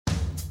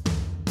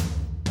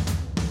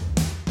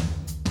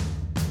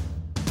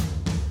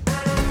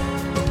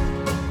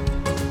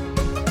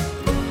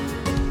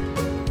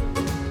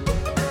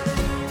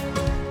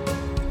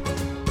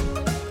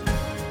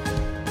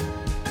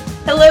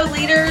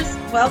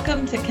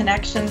Welcome to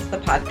Connections, the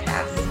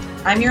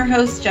podcast. I'm your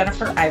host,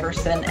 Jennifer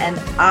Iverson, and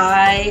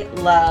I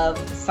love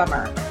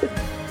summer.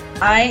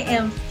 I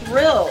am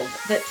thrilled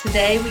that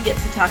today we get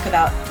to talk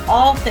about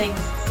all things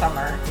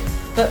summer,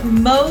 but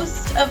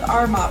most of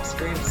our MOPS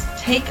groups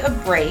take a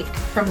break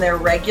from their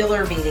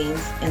regular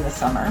meetings in the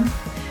summer,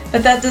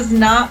 but that does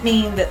not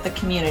mean that the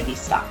community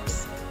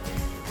stops.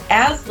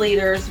 As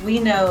leaders, we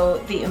know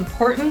the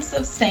importance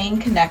of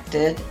staying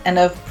connected and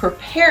of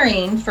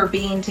preparing for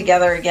being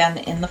together again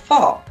in the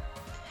fall.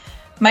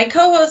 My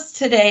co-host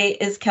today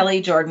is Kelly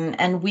Jordan,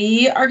 and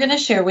we are going to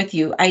share with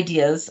you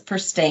ideas for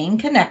staying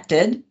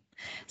connected,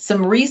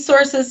 some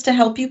resources to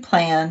help you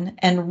plan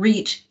and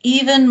reach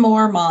even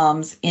more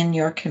moms in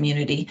your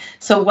community.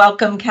 So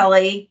welcome,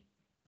 Kelly.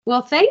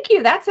 Well, thank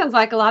you. That sounds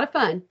like a lot of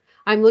fun.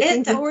 I'm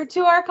looking forward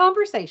to our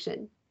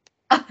conversation.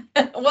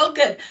 Well,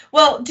 good.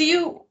 Well,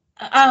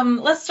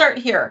 let's start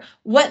here.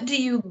 What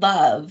do you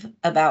love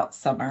about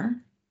summer?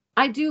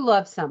 I do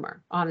love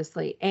summer,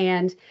 honestly,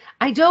 and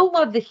I don't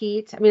love the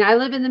heat. I mean, I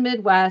live in the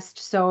Midwest,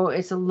 so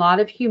it's a lot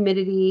of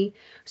humidity.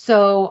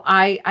 So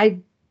I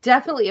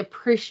definitely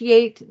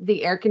appreciate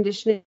the air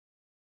conditioning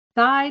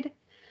side,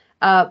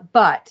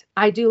 but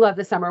I do love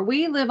the summer.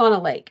 We live on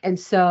a lake, and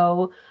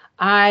so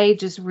I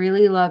just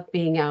really love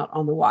being out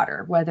on the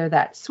water, whether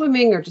that's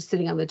swimming or just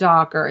sitting on the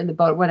dock or in the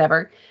boat,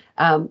 whatever.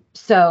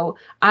 So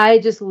I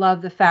just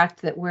love the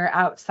fact that we're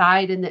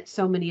outside and that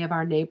so many of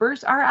our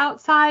neighbors are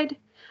outside.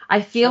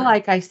 I feel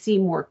like I see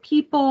more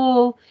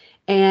people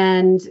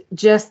and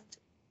just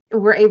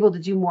we're able to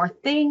do more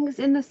things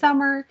in the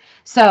summer.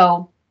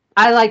 So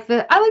I like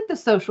the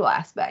social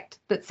aspect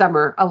that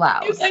summer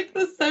allows. You like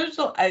the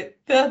social.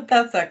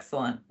 That's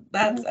excellent.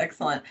 That's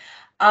excellent.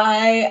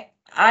 I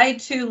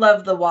too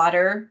love the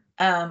water.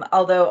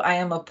 Although I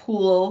am a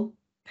pool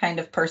kind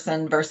of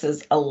person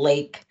versus a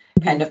lake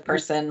kind of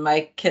person.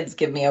 My kids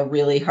give me a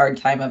really hard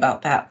time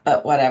about that,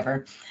 but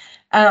whatever.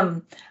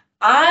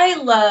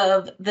 I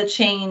love the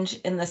change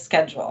in the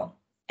schedule.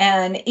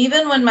 And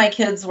even when my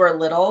kids were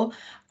little,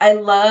 I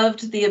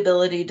loved the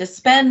ability to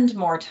spend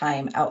more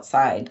time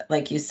outside,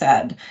 like you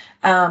said.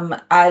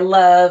 I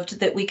loved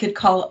that we could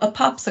call a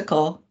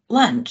popsicle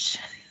lunch.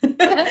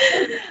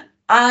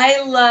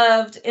 I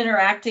loved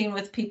interacting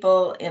with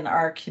people in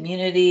our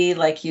community,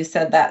 like you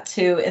said that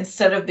too,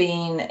 instead of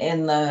being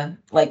in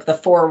the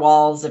four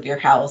walls of your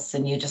house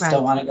and you just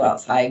don't want to go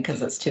outside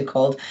because it's too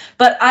cold.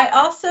 But I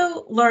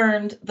also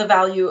learned the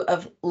value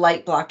of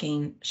light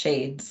blocking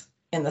shades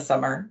in the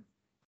summer,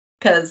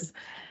 because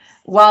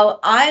while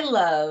I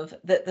love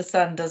that the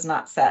sun does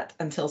not set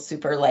until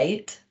super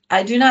late,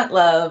 I do not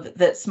love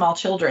that small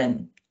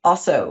children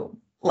also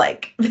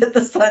like that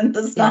the sun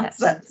does not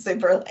set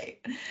super late.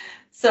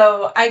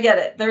 So I get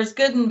it. There's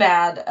good and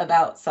bad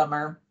about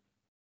summer.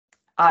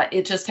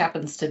 It just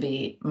happens to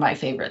be my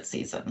favorite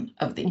season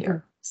of the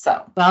year.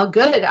 So, well,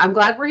 good. I'm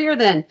glad we're here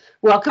then.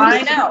 Welcome.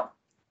 I know.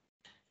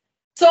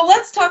 So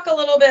let's talk a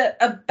little bit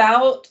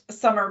about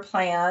summer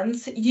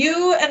plans.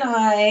 You and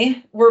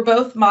I were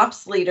both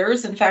MOPS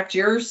leaders. In fact,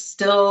 you're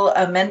still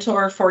a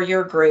mentor for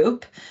your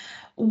group.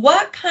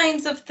 What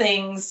kinds of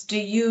things do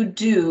you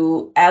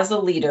do as a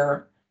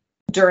leader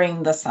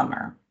during the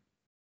summer?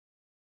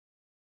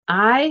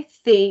 I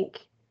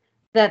think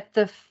that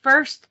the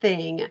first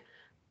thing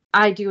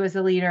I do as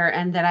a leader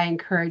and that I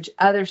encourage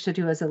others to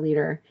do as a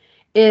leader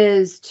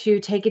is to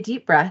take a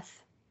deep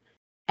breath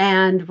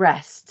and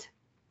rest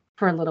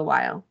for a little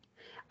while.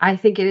 I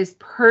think it is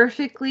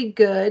perfectly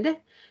good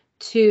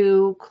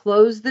to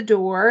close the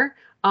door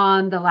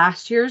on the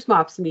last year's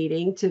MOPS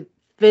meeting, to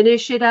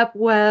finish it up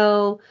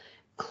well,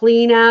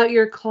 clean out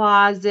your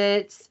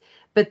closets,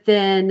 but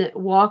then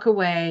walk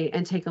away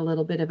and take a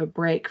little bit of a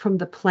break from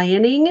the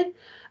planning.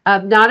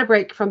 Not a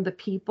break from the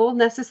people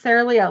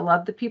necessarily. I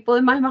love the people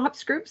in my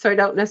MOPS group, so I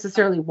don't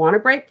necessarily want to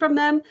break from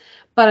them,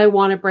 but I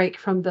want to break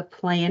from the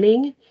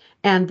planning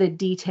and the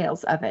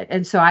details of it.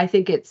 And so I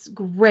think it's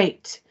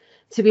great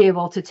to be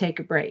able to take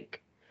a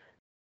break.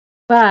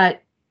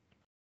 But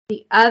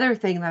the other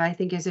thing that I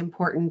think is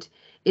important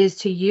is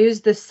to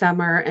use the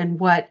summer and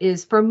what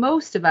is for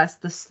most of us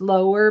the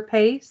slower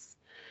pace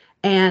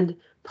and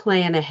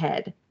plan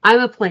ahead. I'm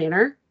a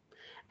planner,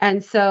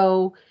 and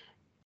so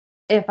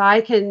if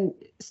I can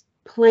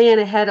plan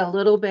ahead a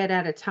little bit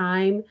at a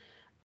time,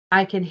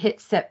 I can hit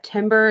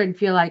September and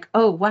feel like,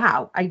 oh,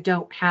 wow, I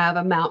don't have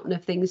a mountain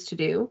of things to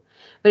do.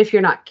 But if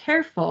you're not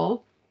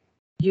careful,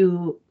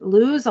 you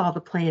lose all the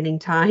planning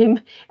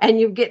time and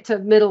you get to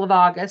middle of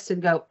August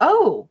and go,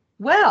 oh,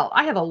 well,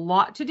 I have a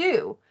lot to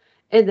do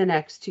in the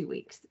next 2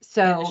 weeks.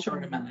 So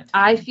short amount of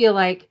time. I feel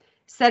like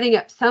setting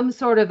up some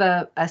sort of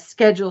a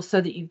schedule so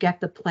that you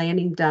get the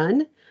planning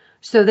done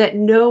so that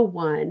no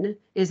one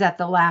is at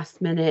the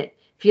last minute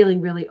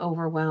feeling really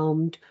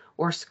overwhelmed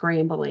or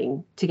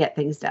scrambling to get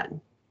things done.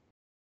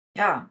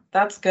 Yeah,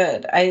 that's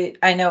good.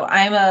 I know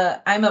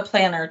I'm a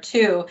planner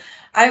too.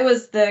 I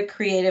was the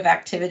creative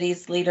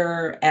activities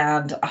leader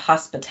and a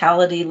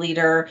hospitality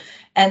leader.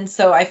 And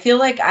so I feel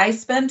like I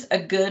spent a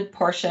good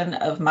portion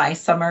of my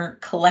summer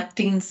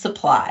collecting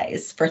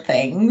supplies for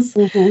things.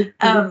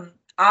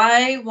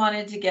 I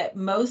wanted to get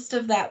most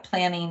of that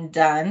planning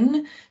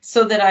done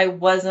so that I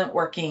wasn't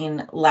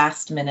working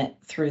last minute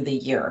through the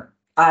year.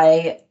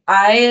 I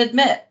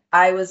admit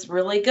I was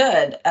really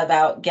good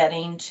about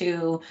getting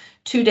to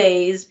 2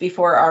 days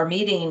before our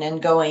meeting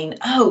and going,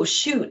 oh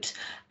shoot,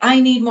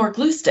 I need more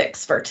glue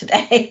sticks for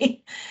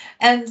today.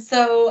 And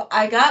so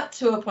I got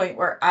to a point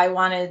where I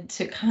wanted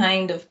to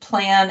kind of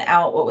plan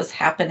out what was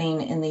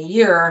happening in the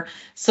year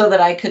so that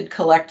I could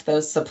collect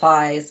those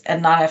supplies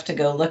and not have to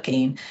go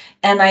looking.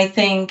 And I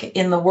think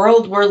in the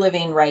world we're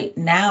living right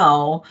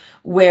now,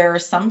 where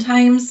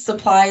sometimes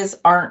supplies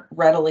aren't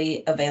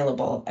readily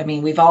available. I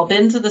mean, we've all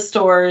been to the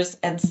stores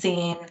and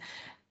seen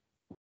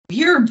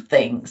weird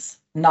things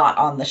not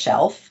on the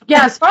shelf.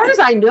 Yeah, as far as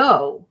I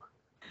know,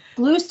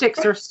 glue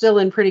sticks are still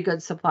in pretty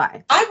good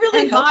supply. I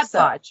really and hope Mod so.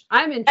 Podge.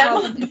 I'm in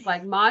trouble with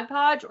like Mod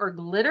Podge or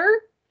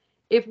glitter.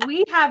 If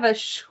we have a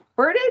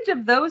shortage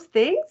of those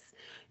things,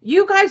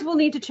 you guys will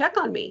need to check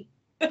on me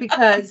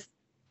because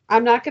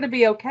I'm not going to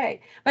be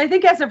okay. But I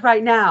think as of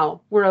right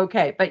now, we're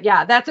okay. But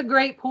yeah, that's a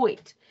great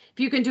point. If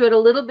you can do it a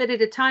little bit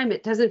at a time,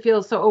 it doesn't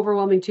feel so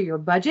overwhelming to your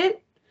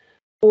budget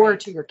or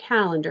to your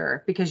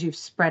calendar because you've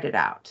spread it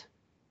out.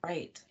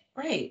 Right,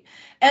 right.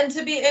 And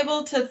to be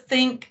able to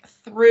think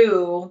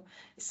through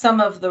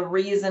some of the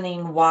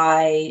reasoning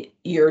why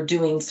you're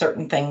doing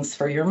certain things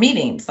for your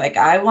meetings. Like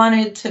I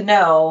wanted to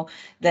know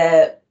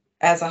that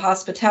as a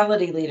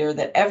hospitality leader,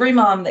 that every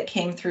mom that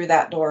came through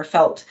that door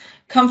felt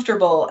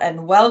comfortable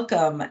and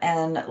welcome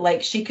and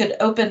like she could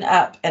open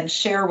up and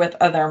share with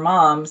other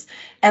moms.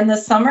 And the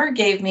summer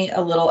gave me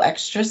a little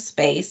extra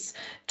space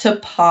to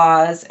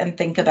pause and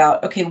think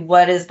about, okay,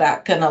 what is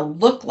that going to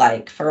look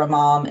like for a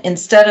mom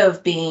instead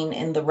of being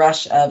in the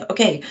rush of,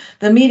 okay,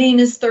 the meeting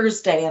is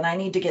Thursday and I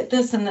need to get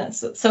this and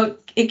this. So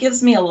it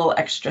gives me a little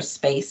extra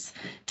space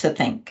to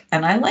think.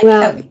 And I like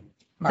having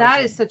margin.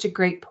 That is such a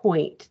great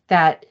point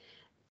that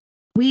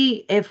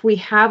if we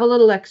have a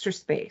little extra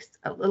space,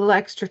 a little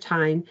extra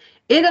time,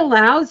 it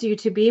allows you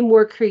to be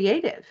more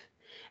creative.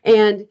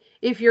 And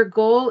if your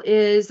goal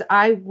is,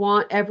 I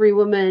want every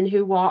woman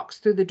who walks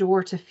through the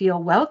door to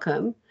feel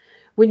welcome,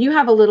 when you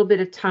have a little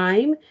bit of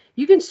time,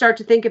 you can start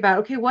to think about,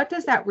 okay, what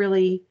does that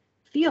really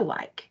feel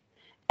like?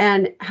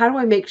 And how do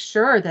I make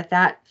sure that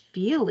that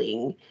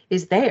feeling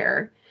is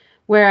there?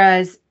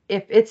 Whereas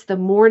if it's the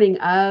morning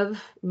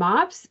of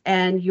MOPS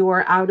and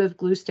you're out of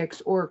glue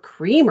sticks or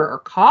creamer or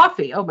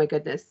coffee, oh my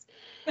goodness,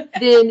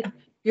 then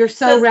you're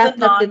so wrapped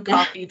up in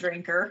coffee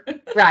drinker.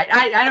 Right.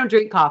 I don't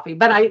drink coffee,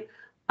 but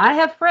I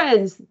have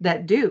friends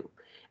that do.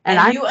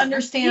 And you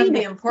understand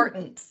the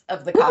importance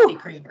of the coffee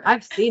creamer.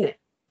 I've seen it.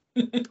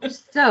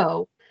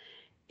 So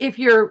if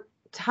you're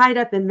tied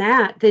up in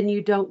that, then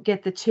you don't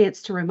get the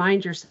chance to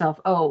remind yourself,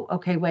 oh,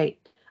 okay,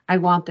 wait, I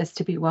want this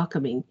to be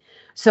welcoming.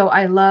 So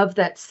I love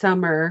that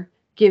summer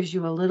gives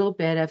you a little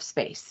bit of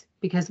space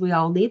because we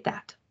all need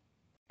that.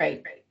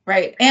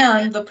 Right.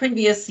 And the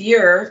previous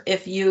year,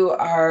 if you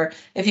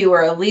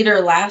were a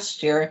leader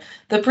last year,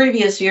 the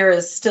previous year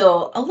is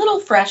still a little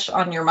fresh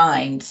on your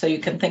mind, so you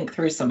can think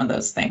through some of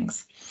those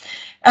things.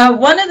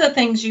 One of the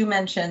things you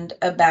mentioned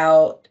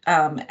about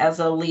as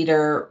a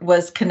leader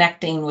was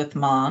connecting with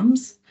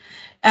moms.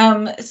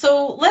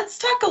 So let's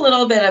talk a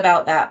little bit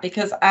about that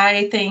because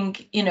I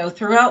think,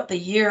 throughout the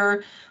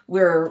year,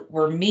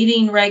 we're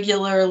meeting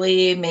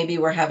regularly. Maybe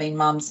we're having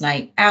Moms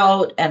Night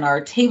Out and our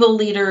table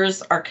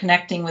leaders are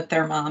connecting with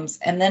their moms.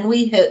 And then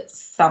we hit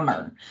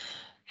summer.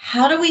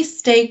 How do we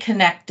stay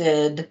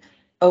connected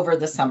over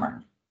the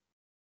summer?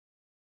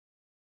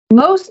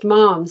 Most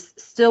moms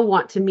still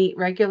want to meet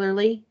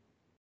regularly,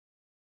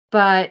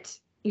 but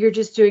you're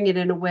just doing it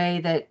in a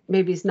way that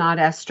maybe is not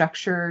as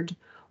structured,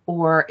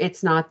 or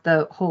it's not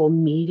the whole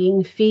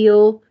meeting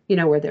feel,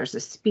 where there's a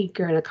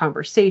speaker and a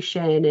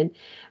conversation,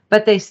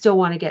 but they still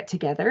want to get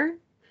together.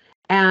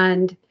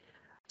 And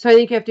so I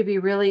think you have to be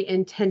really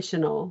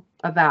intentional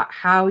about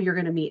how you're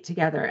going to meet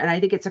together. And I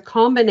think it's a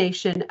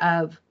combination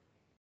of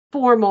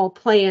formal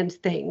planned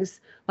things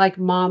like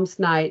Mom's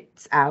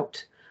Nights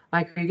Out.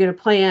 Like, are you going to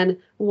plan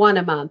 1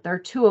 a month or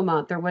 2 a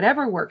month or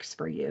whatever works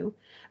for you?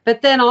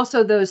 But then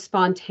also those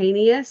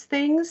spontaneous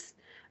things.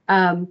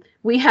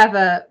 We have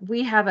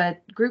a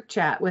group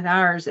chat with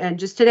ours, and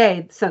just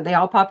today, so they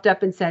all popped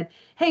up and said,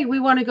 hey, we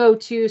want to go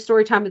to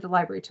story time at the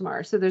library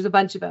tomorrow. So there's a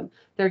bunch of them.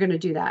 They're going to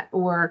do that,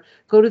 or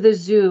go to the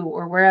zoo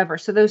or wherever.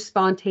 So those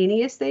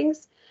spontaneous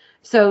things.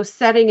 So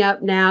setting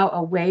up now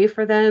a way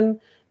for them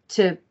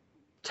to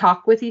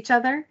talk with each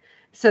other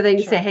so they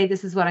can say, hey,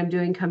 this is what I'm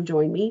doing. Come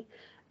join me.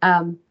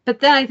 But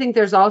then I think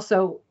there's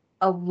also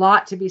a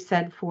lot to be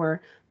said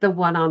for the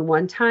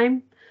one-on-one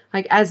time.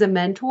 Like, as a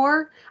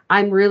mentor,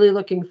 I'm really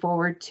looking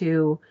forward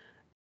to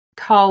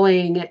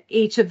calling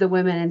each of the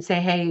women and say,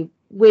 hey,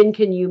 when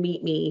can you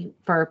meet me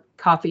for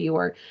coffee?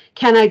 Or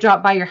can I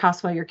drop by your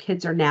house while your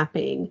kids are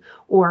napping?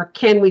 Or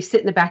can we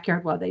sit in the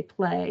backyard while they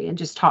play and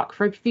just talk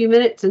for a few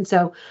minutes? And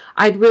so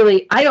I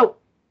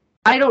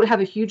don't have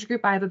a huge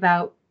group. I have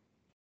about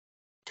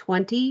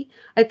 20,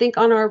 I think,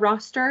 on our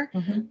roster.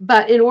 Mm-hmm.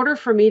 But in order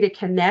for me to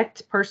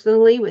connect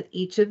personally with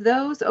each of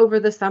those over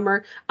the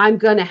summer, I'm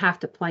going to have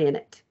to plan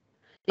it.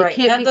 It Right.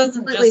 can't That be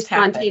doesn't completely just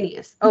happen.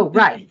 spontaneous. Oh,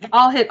 right.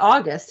 I'll hit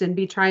August and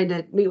be trying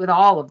to meet with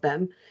all of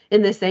them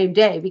in the same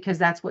day because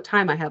that's what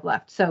time I have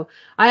left. So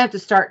I have to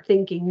start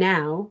thinking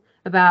now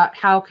about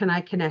how can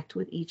I connect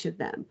with each of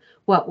them,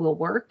 what will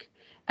work.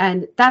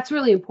 And that's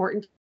really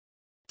important.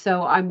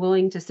 So I'm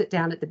willing to sit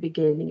down at the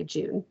beginning of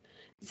June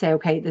and say,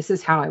 okay, this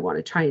is how I want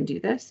to try and do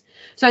this.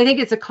 So I think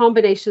it's a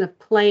combination of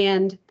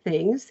planned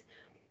things,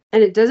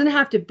 and it doesn't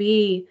have to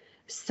be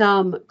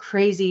some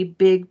crazy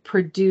big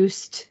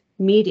produced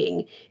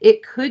meeting.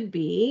 It could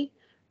be,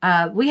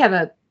 we have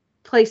a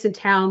place in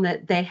town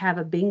that they have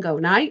a bingo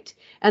night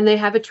and they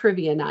have a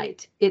trivia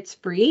night. It's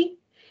free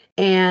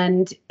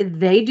and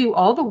they do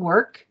all the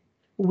work.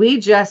 We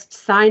just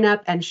sign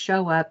up and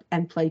show up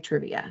and play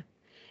trivia.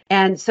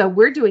 And so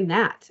we're doing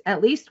that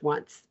at least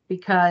once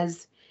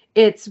because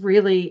it's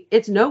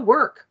no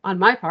work on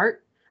my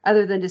part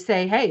other than to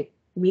say, hey,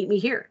 meet me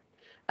here.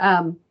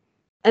 And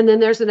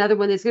then there's another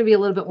one that's going to be a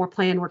little bit more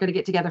planned. We're going to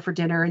get together for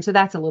dinner. And so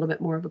that's a little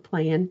bit more of a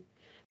plan.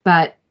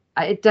 But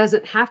it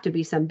doesn't have to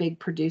be some big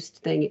produced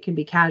thing. It can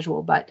be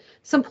casual, but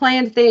some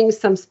planned things,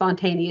 some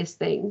spontaneous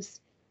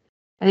things.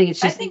 I think it's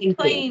just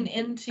playing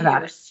into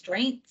your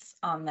strengths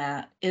on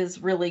that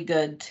is really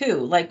good too.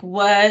 Like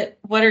what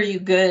are you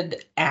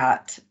good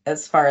at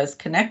as far as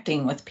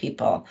connecting with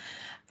people?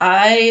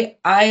 I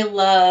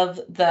love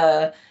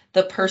the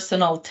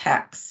personal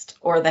text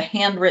or the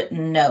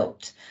handwritten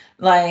note,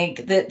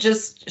 like that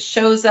just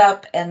shows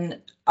up.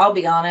 And I'll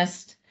be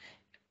honest,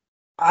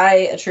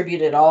 I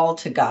attribute it all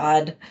to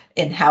God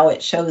and how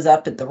it shows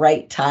up at the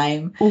right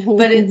time.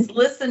 But it's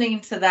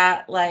listening to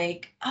that,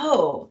 like,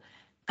 oh,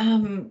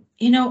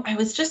 I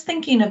was just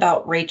thinking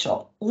about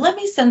Rachel. Let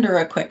me send her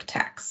a quick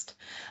text.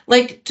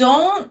 Like,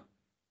 don't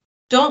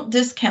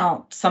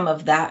discount some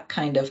of that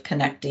kind of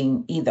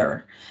connecting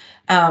either.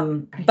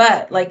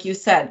 But like you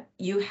said,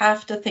 you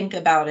have to think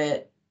about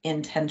it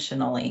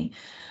intentionally.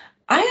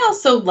 I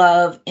also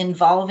love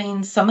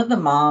involving some of the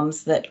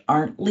moms that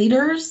aren't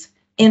leaders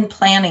in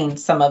planning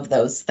some of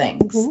those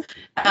things.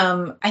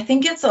 I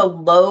think it's a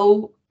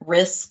low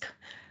risk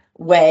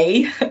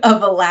way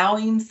of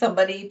allowing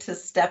somebody to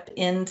step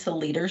into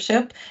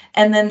leadership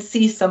and then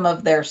see some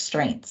of their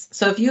strengths.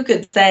 So if you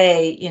could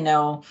say,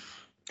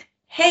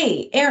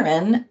 hey,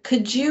 Erin,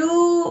 could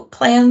you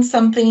plan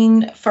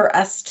something for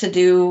us to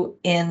do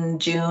in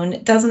June?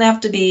 It doesn't have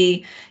to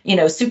be,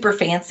 super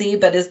fancy,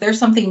 but is there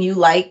something you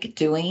like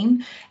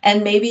doing?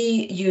 And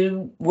maybe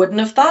you wouldn't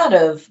have thought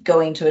of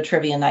going to a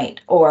trivia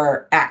night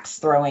or axe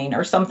throwing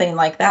or something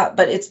like that,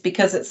 but it's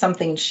because it's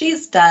something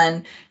she's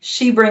done.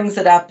 She brings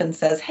it up and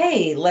says,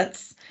 hey,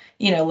 let's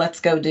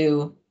go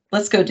do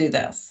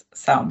this.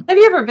 So have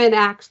you ever been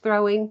axe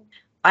throwing?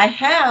 I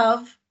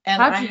have. And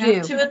I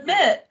have to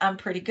admit, I'm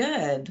pretty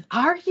good.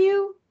 Are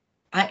you?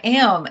 I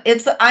am.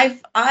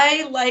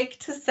 I like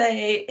to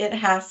say it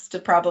has to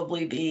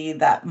probably be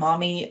that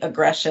mommy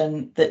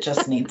aggression that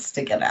just needs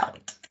to get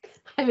out.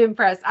 I'm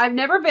impressed. I've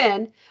never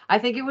been. I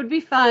think it would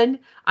be fun.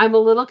 I'm a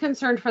little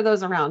concerned for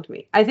those around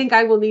me. I think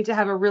I will need to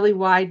have a really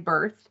wide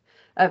berth,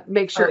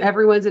 make sure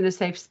everyone's in a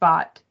safe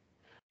spot.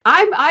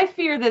 I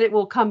fear that it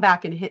will come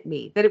back and hit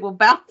me, that it will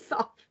bounce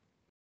off,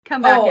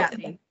 come back at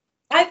me.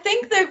 I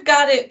think they've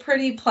got it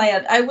pretty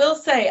planned. I will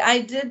say I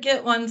did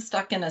get one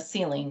stuck in a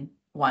ceiling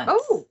once.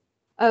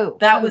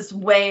 That was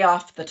way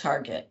off the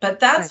target. But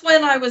that's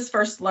when I was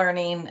first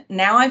learning.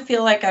 Now I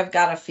feel like I've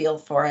got a feel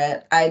for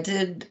it. I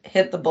did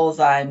hit the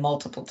bullseye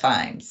multiple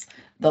times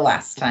the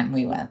last time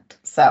we went.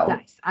 So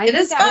nice. I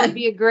think that would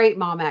be a great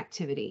mom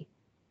activity.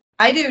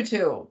 I do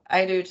too.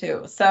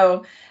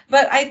 So,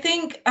 but I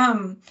think,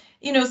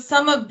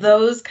 some of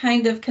those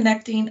kind of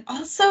connecting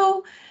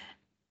also,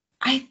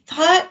 I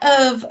thought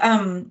of,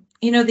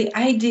 the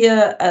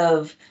idea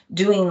of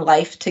doing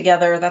life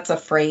together. That's a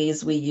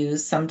phrase we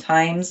use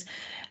sometimes.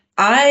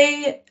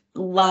 I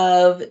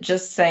love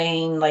just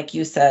saying, like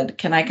you said,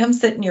 can I come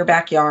sit in your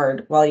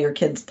backyard while your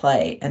kids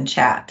play and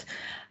chat?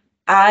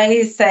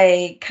 I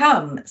say,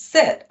 come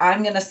sit.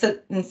 I'm going to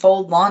sit and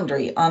fold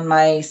laundry on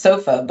my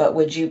sofa, but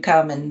would you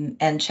come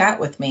and chat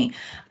with me?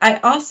 I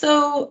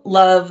also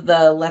love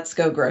the let's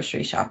go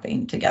grocery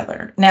shopping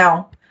together.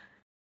 Now,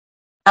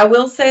 I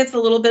will say it's a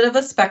little bit of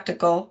a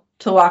spectacle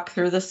to walk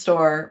through the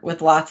store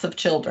with lots of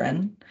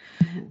children.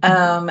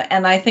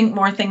 And I think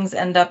more things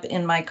end up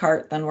in my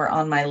cart than were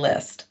on my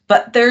list.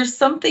 But there's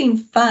something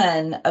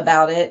fun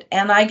about it.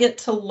 And I get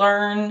to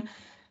learn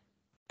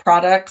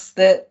products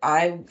that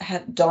I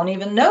don't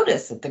even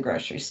notice at the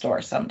grocery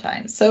store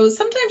sometimes. So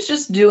sometimes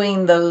just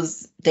doing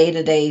those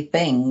day-to-day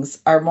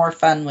things are more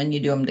fun when you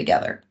do them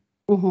together.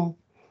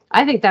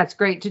 I think that's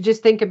great to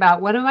just think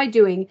about what am I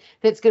doing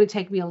that's going to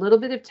take me a little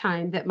bit of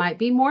time that might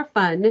be more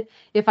fun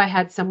if I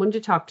had someone to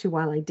talk to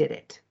while I did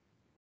it.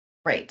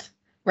 Right.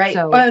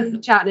 So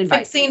chat and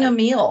fixing a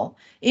meal.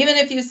 Even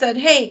if you said,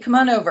 hey, come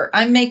on over.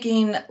 I'm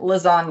making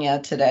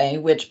lasagna today,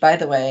 which, by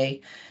the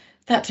way,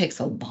 that takes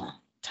a long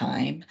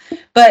time.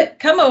 But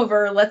come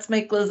over, let's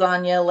make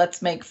lasagna.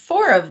 Let's make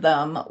 4 of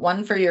them,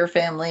 1 for your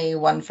family,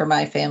 1 for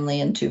my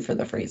family, and 2 for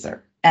the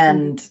freezer.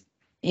 And,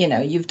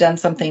 you've done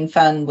something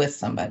fun with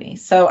somebody.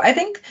 So I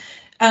think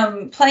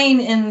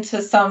playing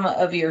into some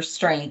of your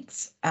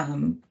strengths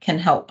can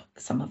help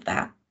some of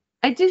that.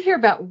 I did hear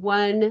about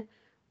one,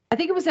 I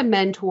think it was a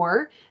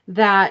mentor,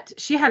 that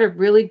she had a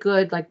really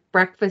good like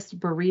breakfast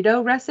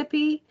burrito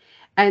recipe.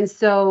 And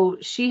so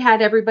she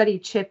had everybody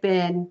chip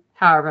in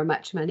however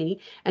much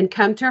money and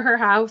come to her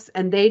house,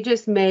 and they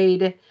just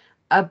made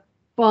a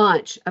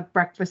bunch of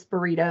breakfast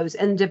burritos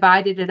and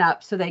divided it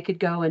up so they could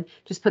go and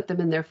just put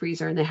them in their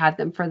freezer, and they had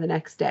them for the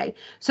next day.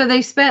 So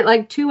they spent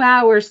like 2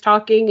 hours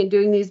talking and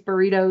doing these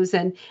burritos,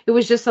 and it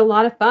was just a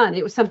lot of fun.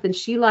 It was something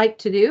she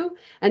liked to do,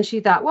 and she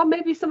thought, well,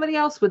 maybe somebody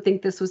else would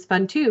think this was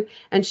fun too.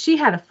 And she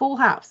had a full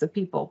house of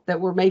people that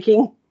were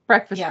making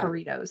breakfast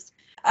burritos.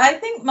 I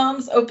think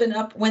moms open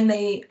up when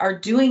they are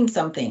doing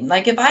something.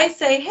 Like if I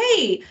say,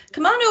 hey,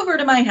 come on over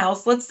to my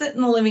house, let's sit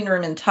in the living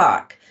room and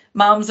talk.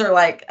 Moms are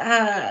like,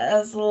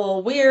 that's a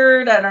little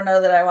weird. I don't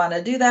know that I want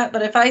to do that.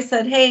 But if I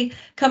said, hey,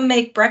 come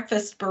make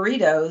breakfast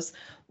burritos,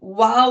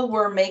 while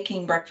we're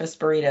making breakfast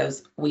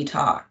burritos, we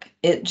talk.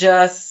 It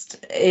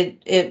just,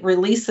 it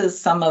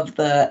releases some of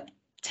the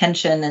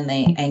tension and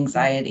the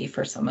anxiety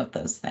for some of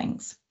those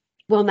things.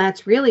 Well,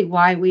 that's really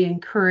why we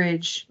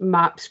encourage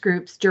MOPS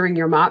groups during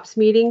your MOPS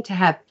meeting to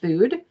have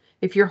food.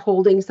 If you're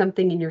holding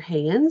something in your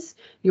hands,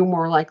 you're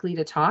more likely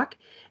to talk.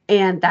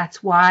 And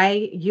that's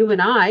why you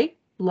and I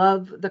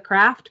love the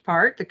craft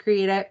part, the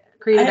creative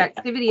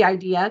activity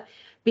idea,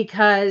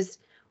 because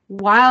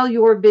while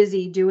you're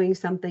busy doing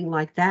something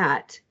like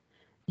that,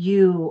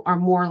 you are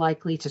more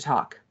likely to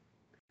talk.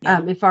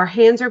 Yeah. If our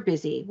hands are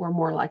busy, we're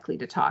more likely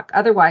to talk.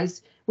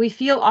 Otherwise, we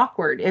feel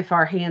awkward if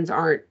our hands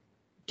aren't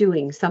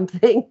doing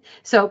something.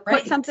 So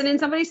put something in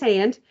somebody's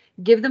hand,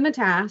 give them a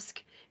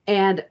task,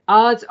 and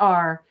odds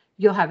are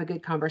you'll have a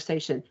good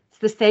conversation. It's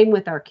the same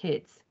with our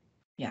kids.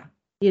 Yeah.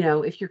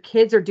 If your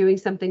kids are doing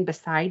something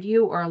beside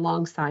you or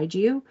alongside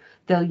you,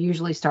 they'll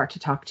usually start to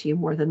talk to you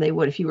more than they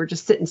would if you were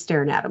just sitting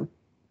staring at them.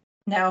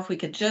 Now, if we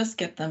could just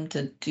get them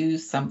to do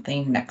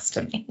something next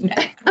to me.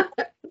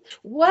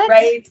 What?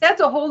 Right? That's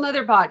a whole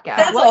nother podcast.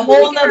 That's a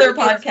whole nother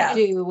podcast.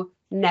 Do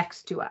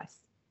next to us.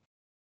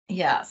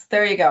 Yes,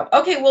 there you go.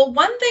 Okay, well,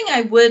 one thing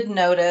I would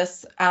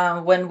notice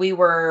when we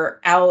were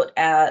out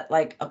at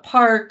like a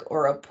park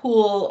or a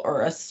pool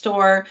or a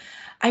store,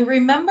 I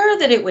remember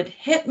that it would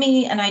hit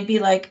me and I'd be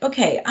like,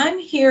 okay, I'm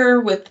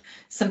here with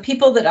some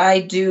people that I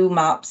do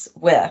MOPS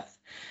with.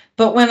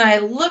 But when I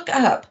look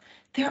up,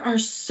 there are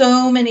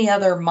so many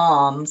other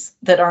moms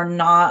that are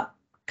not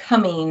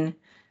coming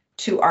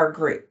to our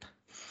group.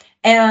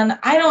 And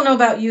I don't know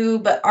about you,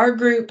 but our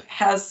group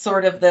has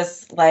sort of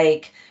this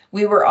like,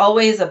 we were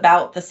always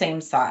about the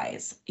same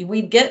size.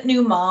 We'd get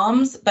new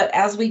moms, but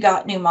as we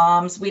got new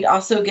moms, we'd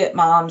also get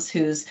moms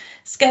whose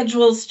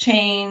schedules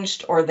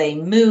changed or they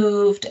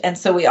moved. And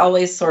so we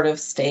always sort of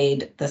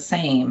stayed the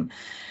same.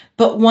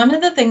 But one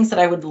of the things that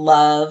I would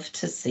love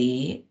to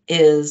see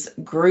is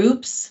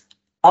groups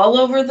all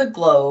over the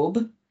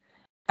globe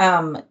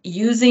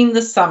using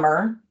the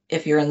summer,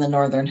 if you're in the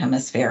Northern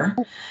Hemisphere,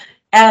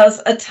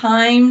 as a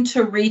time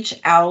to reach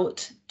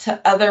out to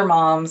other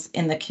moms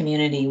in the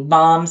community,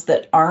 moms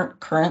that aren't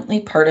currently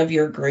part of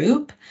your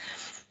group,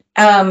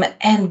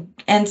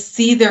 and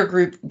see their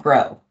group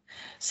grow.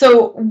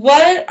 So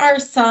what are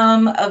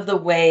some of the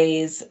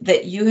ways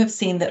that you have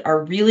seen that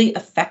are really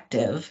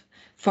effective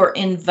for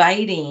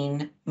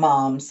inviting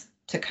moms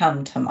to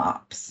come to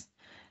MOPS?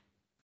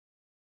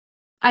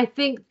 I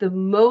think the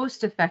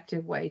most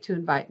effective way to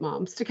invite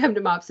moms to come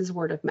to MOPS is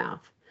word of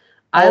mouth.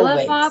 Always. I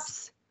love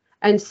MOPS,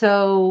 and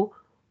so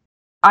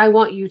I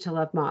want you to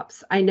love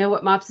MOPS. I know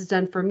what MOPS has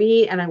done for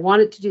me, and I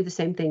want it to do the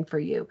same thing for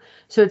you.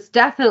 So it's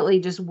definitely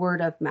just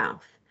word of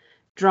mouth,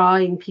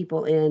 drawing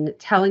people in,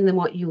 telling them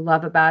what you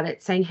love about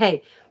it, saying,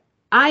 hey,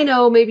 I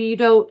know maybe you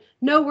don't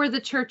know where the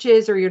church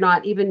is, or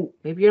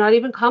maybe you're not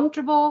even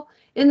comfortable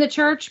in the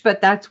church, but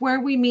that's where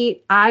we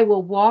meet. I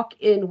will walk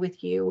in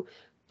with you.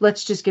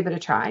 Let's just give it a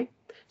try.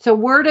 So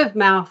word of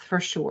mouth for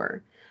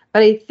sure.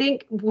 But I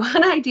think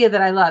one idea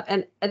that I love,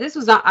 and this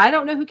was not, I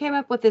don't know who came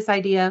up with this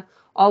idea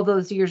all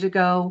those years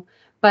ago,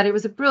 but it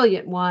was a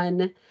brilliant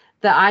one.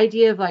 The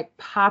idea of like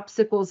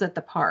popsicles at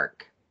the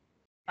park.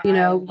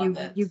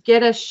 You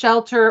get a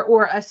shelter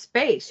or a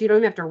space. You don't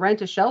even have to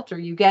rent a shelter.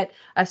 You get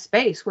a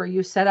space where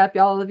you set up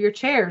all of your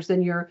chairs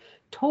and your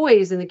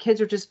toys, and the kids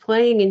are just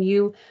playing, and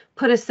you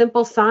put a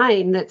simple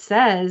sign that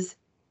says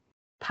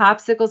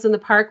popsicles in the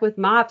park with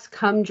MOPS,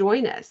 come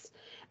join us.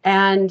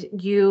 And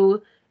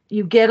you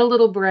get a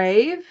little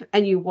brave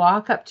and you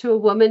walk up to a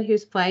woman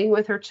who's playing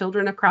with her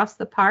children across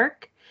the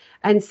park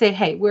and say,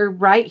 hey, we're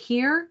right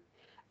here.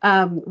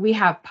 We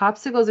have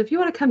popsicles. If you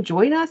want to come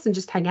join us and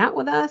just hang out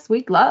with us,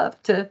 we'd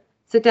love to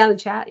sit down and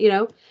chat, We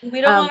don't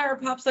want our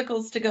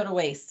popsicles to go to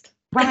waste.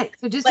 Right.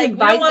 So just like,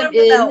 invite them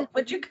in.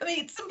 Would you come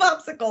eat some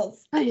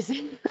popsicles?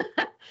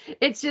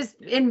 It's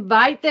just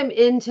invite them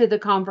into the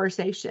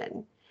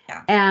conversation.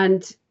 Yeah.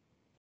 And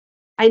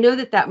I know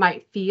that that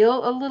might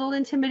feel a little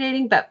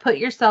intimidating, but put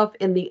yourself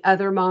in the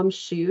other mom's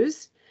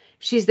shoes.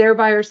 She's there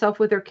by herself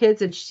with her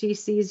kids and she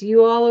sees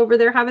you all over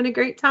there having a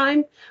great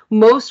time.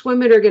 Most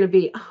women are going to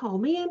be, oh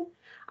man,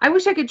 I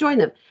wish I could join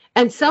them.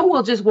 And some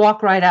will just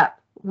walk right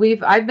up.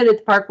 I've been at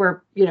the park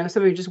where,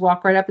 somebody just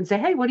walk right up and say,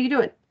 hey, what are you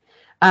doing?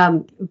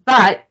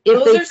 But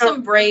if those are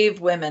some brave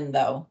women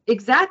though.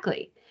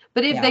 Exactly.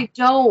 But if they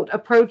don't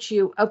approach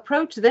you,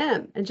 approach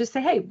them and just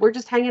say, hey, we're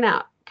just hanging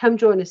out. Come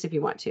join us if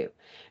you want to.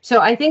 So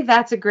I think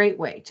that's a great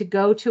way to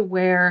go to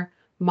where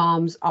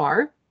moms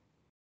are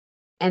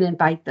and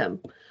invite them.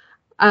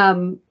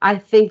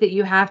 I think that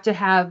you have to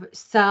have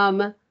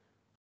some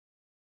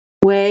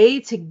way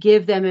to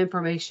give them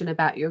information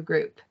about your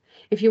group.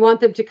 If you want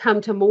them to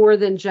come to more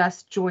than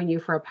just join you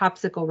for a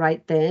popsicle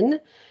right then,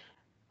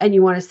 and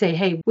you want to say,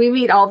 hey, we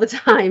meet all the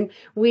time.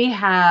 We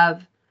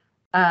have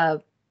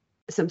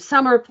some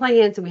summer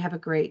plans and we have a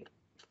great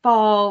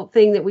fall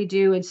thing that we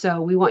do. And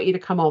so we want you to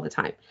come all the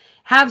time.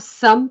 Have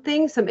some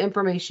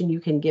information you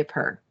can give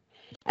her.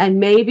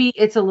 And maybe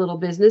it's a little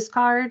business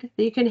card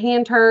that you can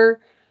hand her.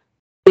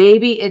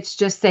 Maybe it's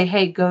just say,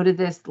 hey, go to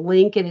this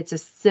link, and it's a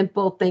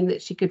simple thing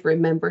that she could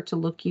remember to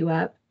look you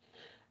up.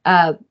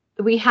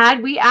 We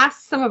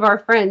asked some of our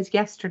friends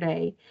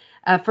yesterday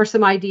for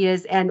some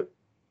ideas, and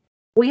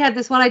we had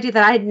this one idea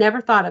that I had never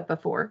thought of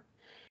before.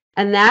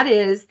 And that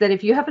is that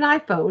if you have an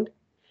iPhone,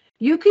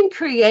 you can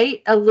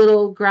create a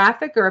little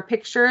graphic or a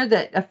picture,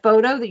 a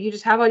photo that you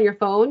just have on your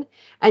phone,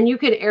 and you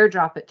can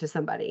airdrop it to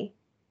somebody.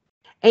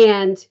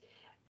 And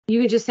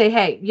you can just say,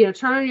 hey,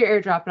 turn on your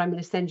airdrop and I'm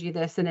going to send you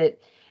this. And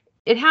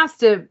it has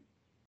to,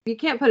 you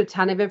can't put a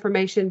ton of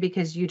information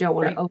because you don't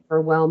want to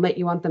overwhelm it.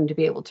 You want them to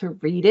be able to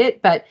read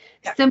it, but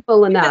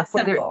simple enough.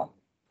 Simple.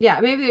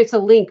 Maybe it's a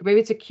link, maybe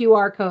it's a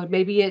QR code,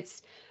 maybe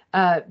it's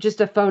just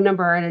a phone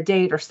number and a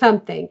date or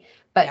something,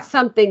 but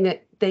something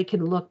that they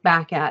can look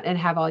back at and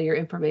have all your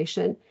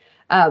information.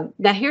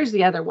 Now here's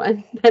the other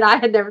one that I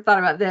had never thought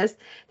about this.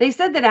 They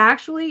said that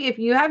actually, if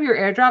you have your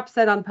airdrop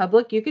set on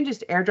public, you can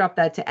just airdrop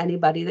that to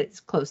anybody that's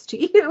close to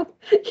you.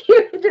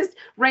 You can just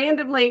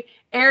randomly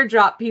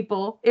airdrop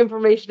people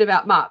information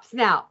about MOPS.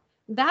 Now,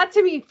 that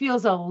to me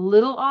feels a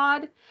little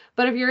odd,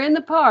 but if you're in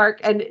the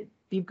park and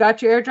you've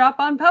got your airdrop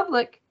on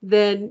public,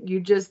 then you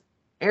just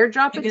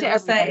airdrop it to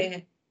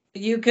everybody.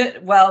 You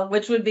could,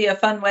 which would be a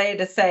fun way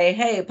to say,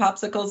 hey,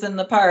 Popsicle's in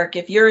the park.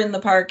 If you're in the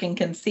park and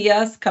can see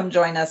us, come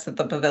join us at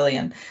the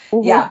pavilion.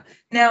 Mm-hmm. Yeah.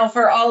 Now,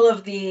 for all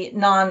of the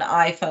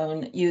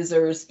non-iPhone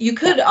users, you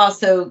could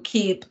also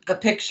keep a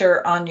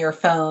picture on your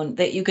phone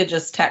that you could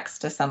just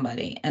text to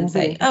somebody and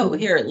say, oh,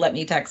 here, let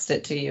me text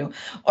it to you.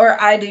 Or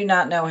I do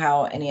not know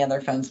how any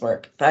other phones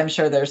work. I'm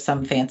sure there's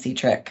some fancy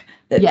trick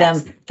that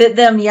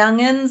them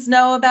youngins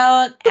know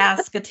about.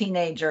 Ask a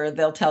teenager.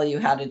 They'll tell you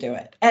how to do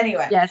it.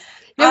 Anyway. Yes.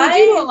 Now,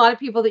 we do know a lot of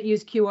people that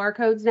use QR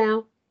codes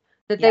now,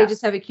 that they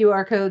just have a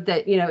QR code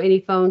that, any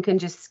phone can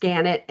just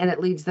scan it and it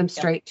leads them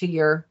straight to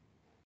your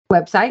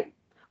website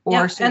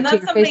or to your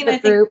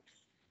Facebook group.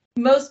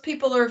 Most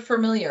people are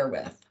familiar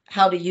with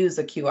how to use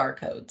a QR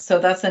code. So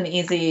that's an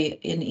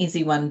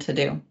easy one to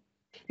do.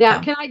 Now,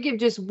 can I give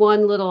just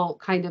one little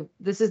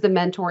this is the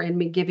mentor in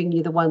me giving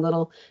you the one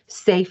little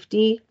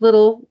safety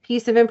little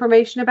piece of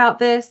information about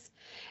this.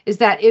 Is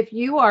that if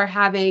you are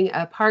having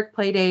a park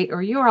play date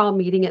or you're all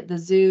meeting at the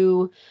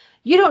zoo,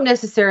 you don't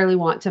necessarily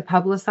want to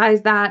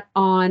publicize that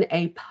on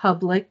a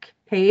public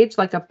page,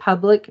 like a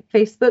public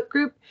Facebook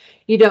group.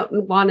 You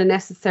don't want to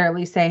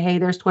necessarily say, hey,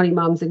 there's 20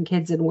 moms and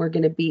kids and we're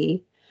going to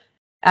be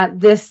at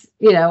this,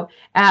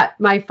 at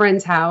my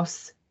friend's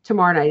house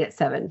tomorrow night at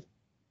 7.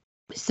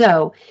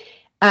 So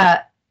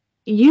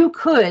you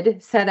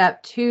could set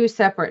up 2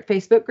 separate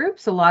Facebook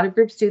groups. A lot of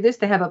groups do this.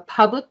 They have a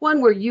public one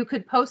where you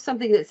could post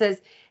something that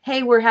says,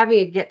 hey, we're having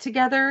a get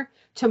together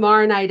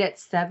tomorrow night at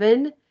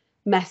 7.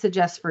 Message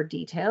us for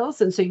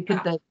details. And so you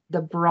put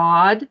the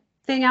broad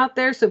thing out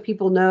there so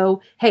people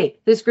know, hey,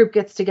 this group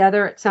gets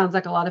together. It sounds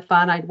like a lot of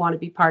fun. I'd want to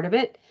be part of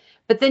it.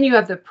 But then you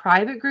have the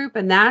private group,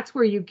 and that's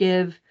where you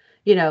give,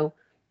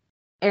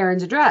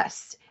 Erin's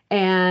address.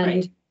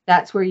 And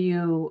that's where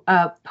you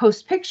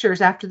post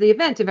pictures after the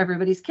event of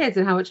everybody's kids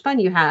and how much fun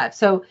you have.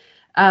 So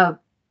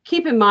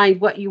keep in mind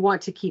what you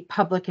want to keep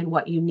public and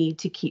what you need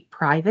to keep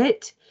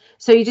private.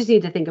 So you just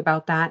need to think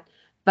about that.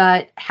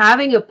 But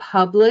having a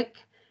public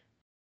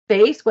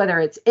space, whether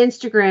it's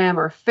Instagram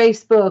or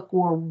Facebook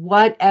or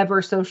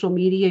whatever social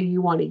media you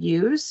want to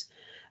use,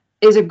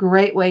 is a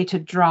great way to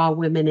draw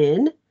women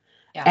in.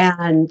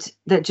 And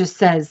that just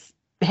says,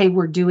 hey,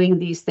 we're doing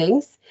these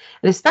things.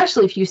 And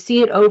especially if you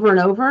see it over and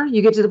over,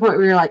 you get to the point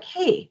where you're like,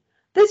 hey,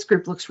 this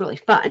group looks really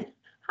fun.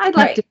 I'd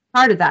like to be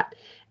part of that.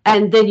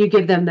 And then you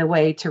give them the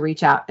way to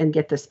reach out and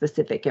get the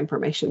specific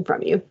information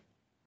from you.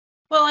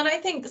 Well, and I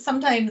think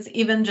sometimes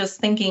even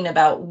just thinking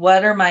about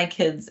what are my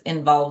kids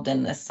involved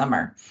in this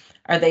summer?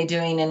 Are they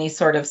doing any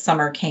sort of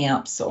summer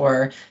camps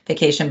or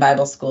vacation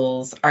Bible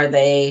schools? Are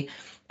they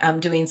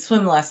doing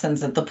swim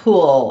lessons at the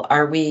pool?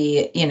 Are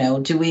we,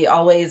 do we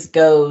always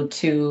go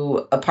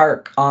to a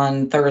park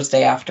on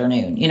Thursday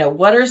afternoon?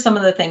 What are some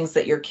of the things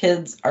that your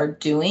kids are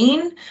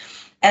doing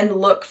and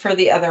look for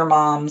the other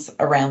moms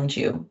around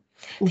you.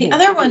 The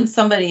other one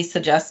somebody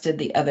suggested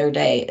the other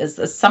day is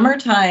the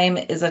summertime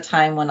is a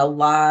time when a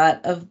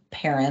lot of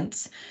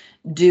parents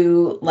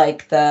do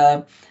like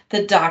the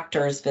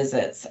doctor's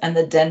visits and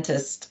the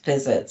dentist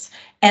visits.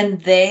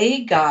 And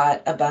they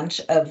got a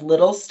bunch of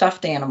little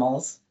stuffed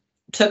animals,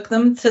 took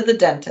them to the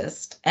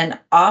dentist, and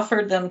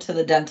offered them to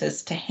the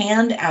dentist to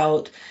hand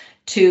out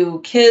to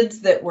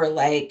kids that were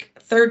like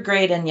third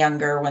grade and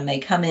younger when they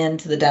come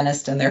into the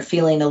dentist and they're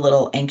feeling a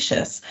little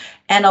anxious.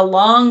 And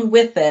along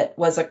with it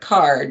was a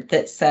card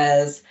that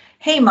says,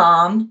 "Hey,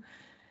 Mom,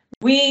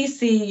 we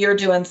see you're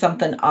doing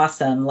something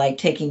awesome, like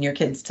taking your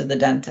kids to the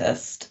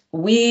dentist.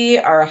 We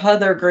are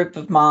another group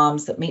of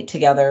moms that meet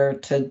together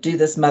to do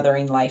this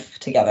mothering life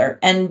together,"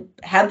 and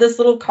had this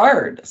little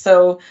card.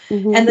 So,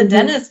 and the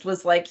dentist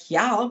was like,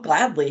 "Yeah, I'll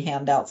gladly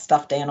hand out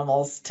stuffed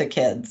animals to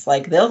kids.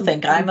 Like, they'll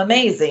think I'm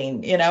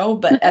amazing, you know,"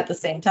 but at the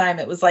same time,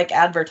 it was like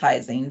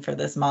advertising for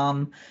this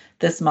mom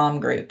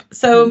group.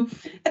 So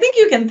I think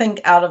you can think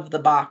out of the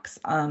box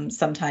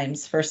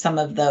sometimes for some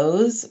of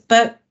those,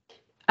 but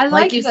I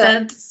like you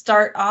said,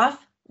 start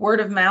off word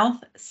of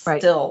mouth,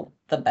 still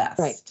the best.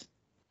 Right.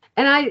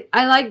 And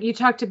I like you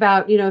talked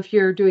about, you know, if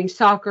you're doing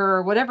soccer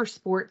or whatever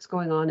sports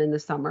going on in the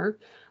summer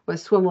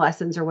with swim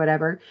lessons or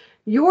whatever,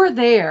 you're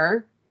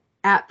there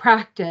at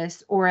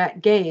practice or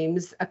at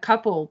games a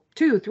couple,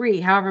 2, 3,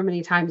 however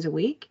many times a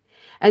week.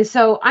 And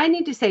so I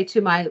need to say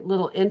to my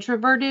little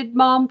introverted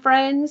mom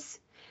friends,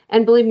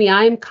 and believe me,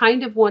 I'm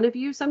kind of one of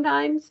you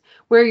sometimes,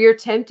 where you're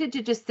tempted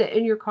to just sit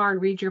in your car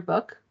and read your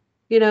book,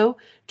 you know,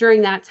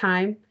 during that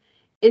time.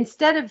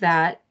 Instead of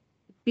that,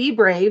 be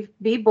brave,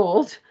 be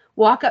bold,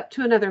 walk up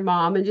to another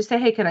mom and just say,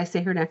 "Hey, could I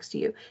sit here next to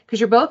you?" Because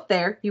you're both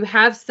there. You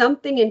have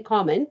something in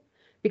common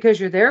because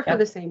you're there for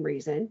the same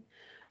reason.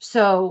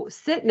 So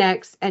sit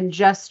next and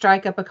just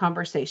strike up a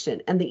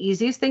conversation. And the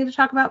easiest thing to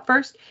talk about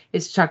first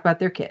is to talk about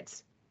their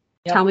kids.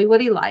 Tell me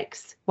what he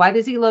likes. Why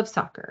does he love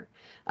soccer?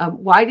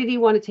 Why did he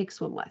want to take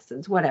swim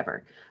lessons?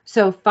 Whatever.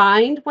 So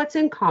find what's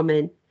in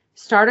common,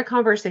 start a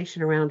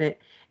conversation around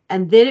it.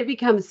 And then it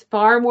becomes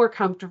far more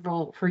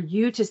comfortable for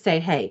you to say,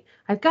 "Hey,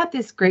 I've got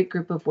this great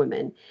group of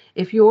women.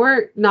 If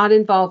you're not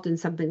involved in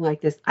something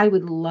like this, I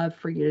would love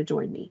for you to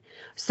join me."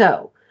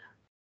 So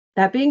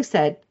that being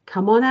said,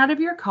 come on out of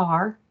your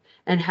car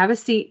and have a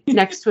seat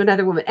next to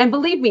another woman. And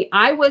believe me,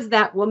 I was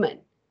that woman.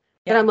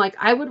 But I'm like,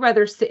 I would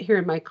rather sit here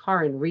in my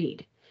car and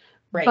read.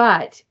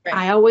 But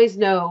I always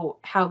know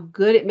how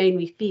good it made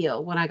me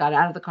feel when I got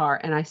out of the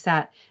car and I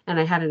sat and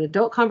I had an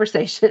adult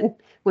conversation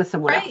with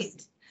someone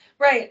else.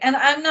 Right. And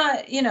I'm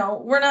not, you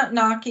know, we're not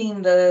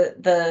knocking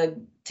the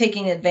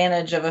taking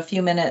advantage of a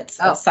few minutes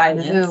of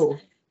silence. No.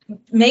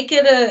 Make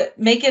it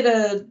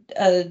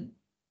a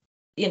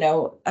you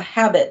know, a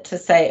habit to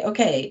say,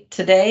 "Okay,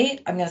 today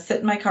I'm going to sit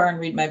in my car and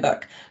read my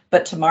book,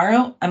 but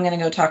tomorrow I'm going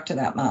to go talk to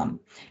that mom."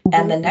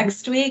 And the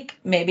next week,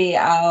 maybe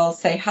I'll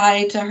say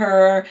hi to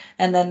her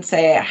and then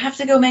say, "I have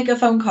to go make a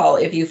phone call,"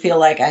 if you feel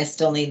like I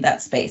still need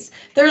that space.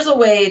 There's a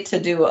way to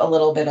do a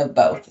little bit of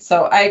both.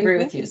 So I agree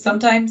with you.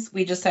 Sometimes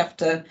we just have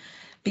to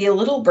be a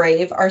little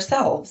brave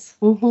ourselves.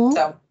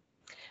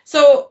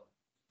 So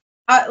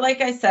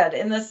like I said,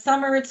 in the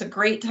summer, it's a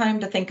great time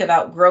to think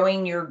about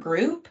growing your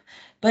group,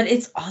 but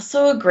it's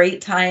also a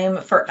great time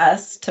for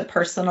us to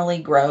personally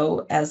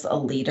grow as a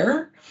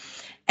leader.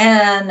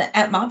 And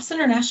at MOPS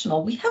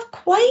International, we have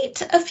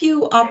quite a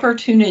few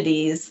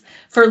opportunities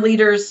for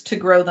leaders to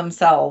grow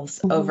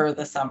themselves over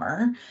the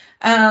summer.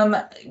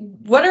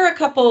 What are a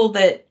couple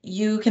that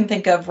you can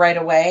think of right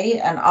away?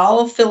 And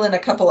I'll fill in a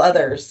couple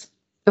others.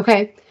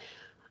 Okay.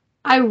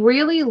 I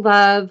really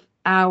love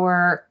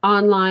our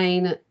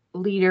online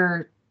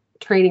leader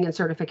training and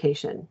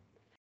certification,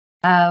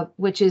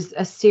 which is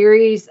a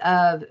series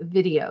of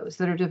videos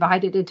that are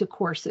divided into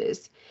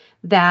courses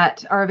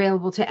that are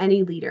available to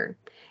any leader.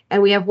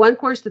 And we have one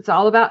course that's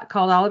called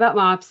All About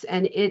MOPS,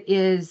 and it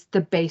is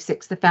the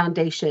basics, the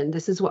foundation.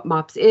 This is what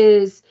MOPS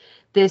is.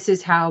 This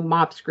is how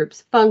MOPS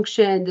groups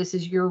function. This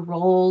is your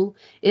role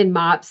in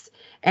MOPS.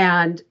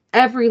 And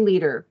every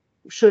leader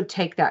should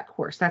take that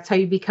course. That's how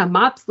you become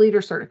MOPS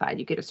Leader Certified.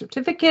 You get a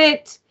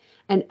certificate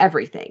and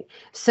everything.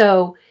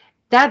 So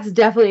that's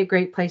definitely a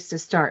great place to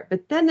start.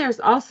 But then there's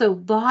also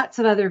lots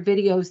of other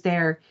videos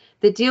there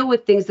that deal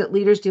with things that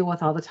leaders deal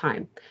with all the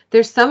time.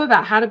 There's some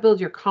about how to build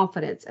your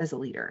confidence as a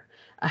leader,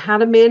 how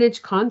to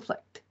manage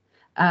conflict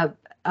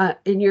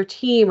in your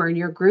team or in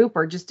your group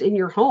or just in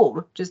your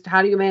home. Just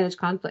how do you manage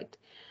conflict?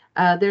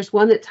 There's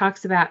one that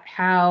talks about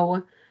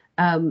how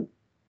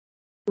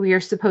we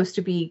are supposed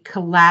to be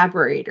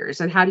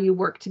collaborators and how do you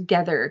work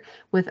together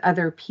with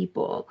other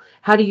people?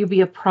 How do you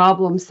be a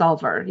problem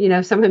solver? You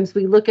know, sometimes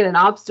we look at an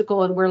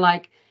obstacle and we're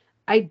like,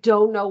 "I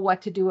don't know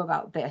what to do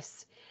about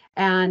this."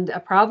 And a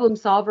problem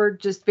solver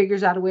just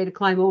figures out a way to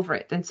climb over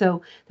it. And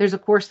so there's a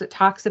course that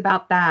talks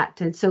about that.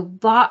 And so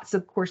lots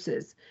of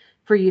courses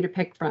for you to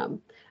pick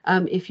from.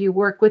 If you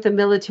work with a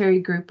military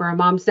group or a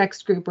Moms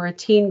Next group or a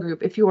teen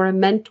group, if you are a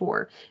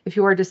mentor, if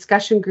you are a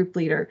discussion group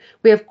leader,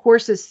 we have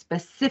courses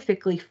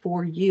specifically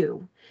for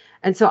you.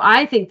 And so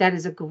I think that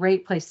is a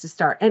great place to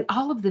start. And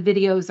all of the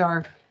videos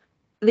are,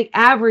 the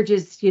average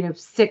is,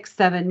 6,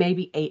 7,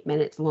 maybe 8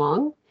 minutes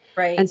long.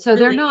 Right. And so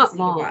really they're not easy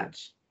to long.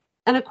 watch.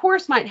 And a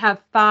course might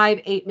have 5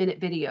 8-minute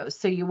videos.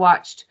 So you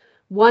watched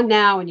one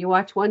now and you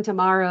watch one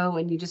tomorrow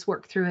and you just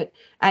work through it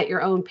at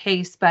your own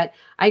pace. But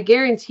I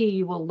guarantee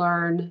you will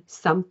learn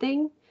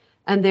something,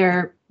 and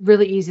they're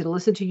really easy to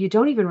listen to. You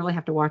don't even really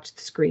have to watch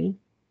the screen,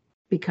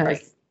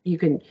 because you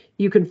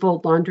can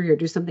fold laundry or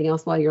do something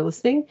else while you're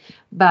listening.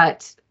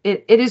 But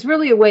it is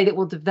really a way that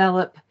will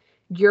develop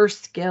your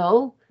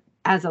skill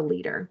as a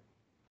leader.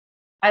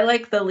 I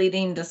like the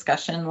leading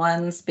discussion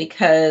ones,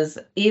 because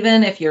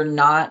even if you're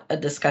not a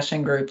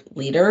discussion group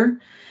leader,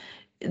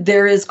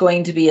 there is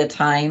going to be a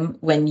time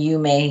when you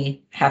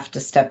may have to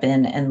step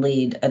in and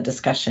lead a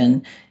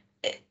discussion,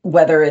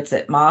 whether it's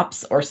at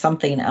MOPS or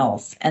something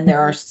else. And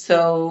there are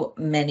so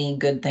many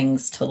good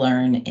things to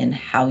learn in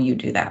how you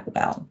do that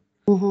well.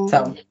 Mm-hmm.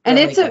 So, and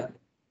really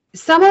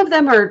some of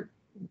them are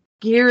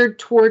geared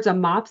towards a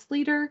MOPS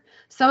leader.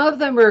 Some of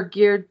them are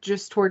geared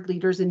just toward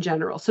leaders in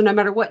general. So no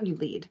matter what you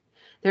lead,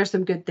 there's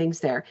some good things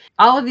there.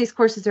 All of these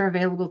courses are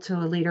available to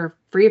a leader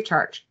free of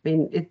charge. I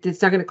mean,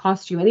 it's not going to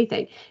cost you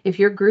anything. If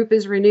your group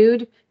is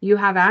renewed, you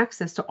have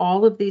access to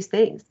all of these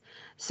things.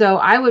 So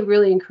I would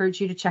really encourage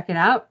you to check it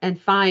out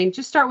and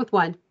just start with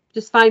one.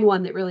 Just find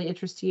one that really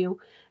interests you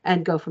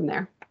and go from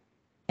there.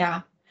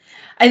 Yeah.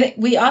 I think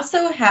we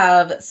also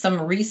have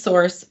some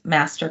resource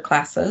master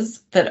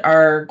classes that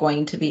are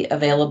going to be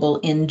available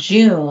in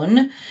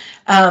June.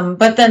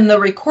 But then the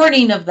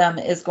recording of them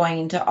is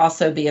going to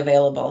also be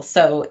available.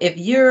 So if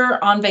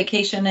you're on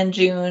vacation in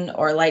June,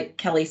 or like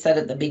Kelly said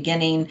at the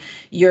beginning,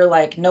 you're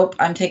like, nope,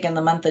 I'm taking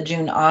the month of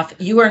June off,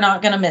 you are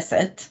not going to miss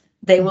it.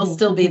 They will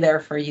still be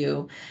there for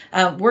you.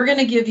 We're going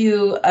to give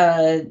you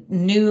a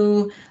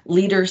new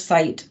leader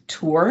site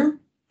tour.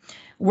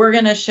 We're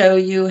going to show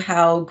you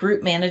how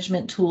group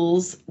management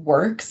tools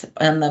works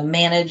in the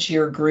manage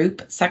your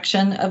group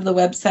section of the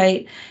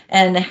website,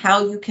 and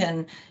how you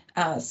can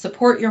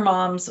support your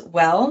moms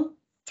well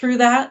through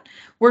that.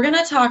 We're going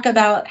to talk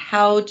about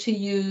how to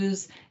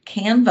use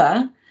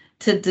Canva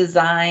to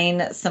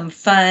design some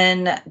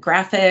fun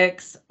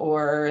graphics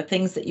or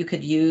things that you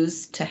could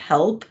use to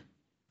help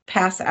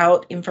pass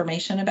out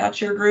information about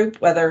your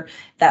group, whether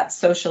that's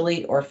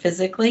socially or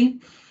physically.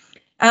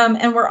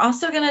 And we're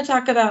also going to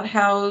talk about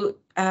how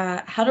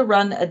to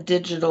run a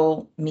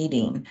digital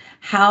meeting,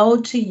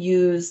 how to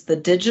use the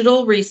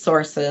digital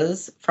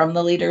resources from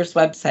the leader's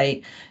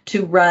website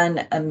to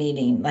run a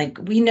meeting. Like,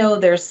 we know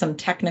there's some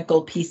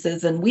technical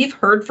pieces, and we've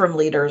heard from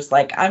leaders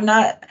like, I'm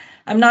not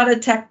a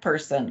tech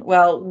person.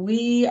 Well,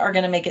 we are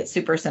going to make it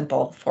super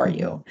simple for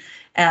you.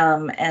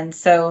 And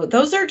so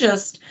those are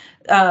just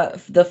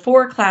the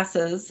 4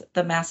 classes,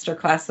 the master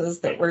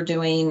classes that we're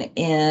doing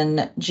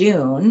in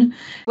June.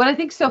 What I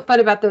think is so fun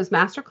about those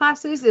master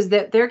classes is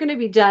that they're going to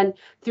be done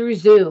through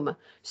Zoom.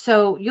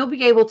 So you'll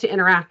be able to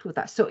interact with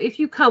us. So if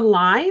you come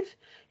live,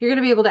 you're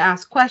going to be able to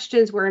ask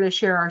questions. We're going to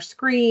share our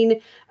screen.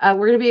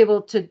 We're going to be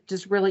able to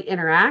just really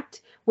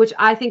interact, which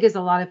I think is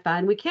a lot of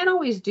fun. We can't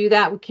always do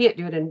that. We can't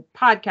do it in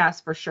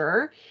podcasts for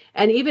sure.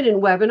 And even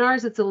in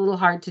webinars, it's a little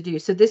hard to do.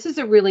 So this is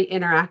a really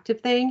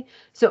interactive thing.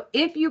 So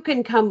if you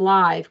can come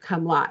live,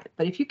 come live.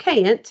 But if you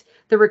can't,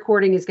 the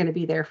recording is going to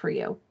be there for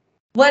you.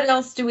 What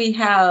else do we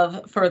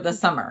have for the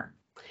summer?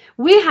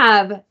 We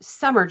have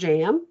Summer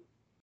Jam.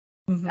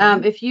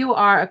 If you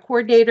are a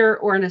coordinator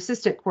or an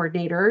assistant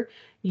coordinator,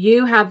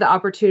 you have the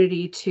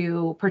opportunity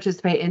to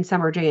participate in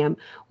Summer Jam,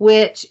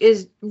 which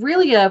is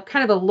really a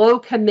kind of a low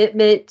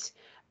commitment,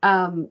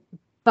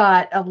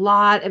 but a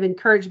lot of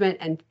encouragement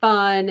and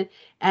fun,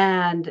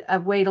 and a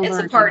way to learn.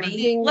 It's a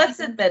party. Let's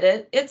admit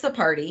it. It's a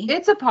party.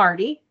 It's a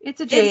party.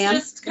 It's a jam.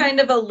 It's just kind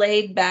of a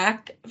laid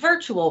back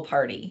virtual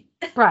party.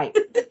 Right.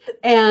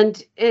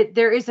 And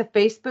there is a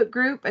Facebook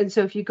group. And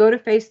so if you go to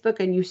Facebook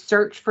and you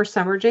search for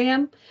Summer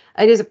Jam,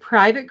 it is a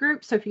private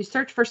group. So if you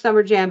search for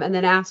Summer Jam and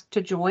then ask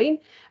to join,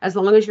 as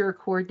long as you're a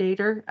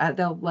coordinator,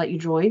 they'll let you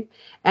join.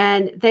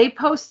 And they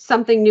post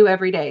something new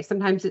every day.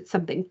 Sometimes it's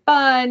something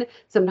fun.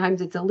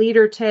 Sometimes it's a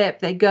leader tip.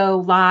 They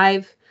go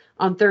live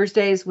on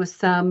Thursdays with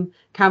some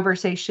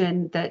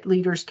conversation that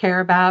leaders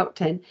care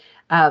about. And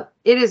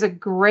it is a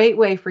great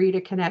way for you to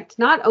connect,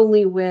 not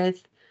only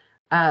with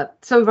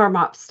some of our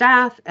MOP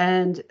staff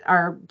and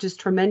our just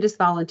tremendous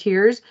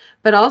volunteers,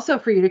 but also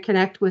for you to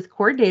connect with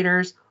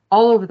coordinators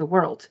all over the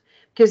world,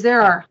 because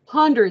there are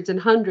hundreds and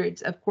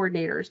hundreds of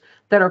coordinators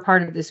that are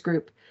part of this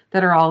group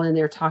that are all in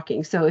there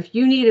talking. So if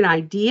you need an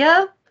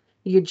idea,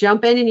 you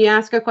jump in and you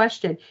ask a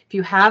question. If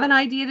you have an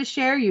idea to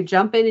share, you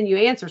jump in and you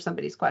answer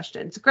somebody's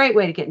question. It's a great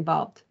way to get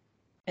involved.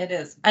 It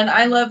is. And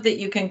I love that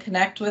you can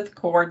connect with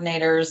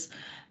coordinators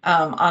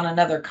on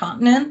another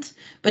continent,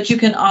 but you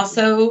can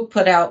also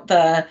put out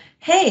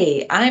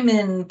hey, I'm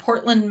in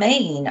Portland,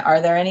 Maine. Are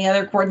there any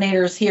other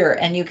coordinators here?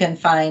 And you can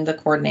find the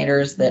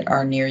coordinators that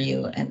are near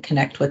you and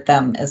connect with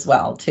them as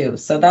well, too.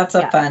 So that's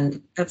a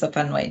fun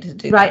way to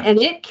do that. Right. And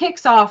it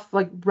kicks off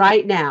like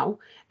right now.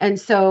 And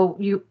so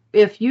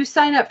if you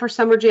sign up for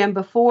Summer Jam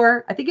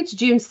before, I think it's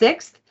June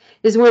 6th,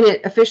 is when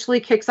it officially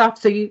kicks off.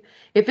 So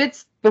if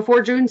it's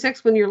before June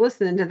 6th when you're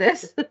listening to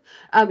this, you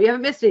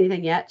haven't missed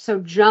anything yet. So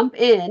jump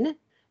in.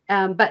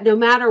 But no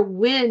matter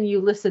when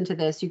you listen to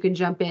this, you can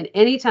jump in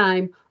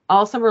anytime,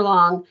 all summer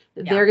long.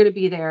 Yeah. They're going to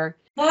be there.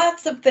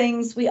 Lots of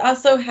things. We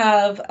also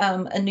have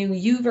a new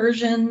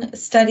YouVersion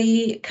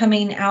study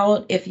coming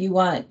out if you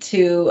want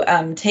to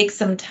take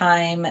some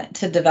time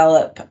to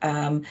develop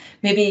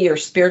maybe your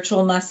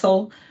spiritual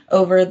muscle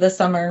over the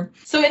summer.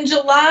 So in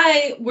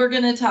July, we're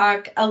going to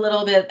talk a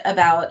little bit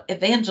about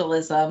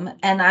evangelism.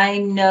 And I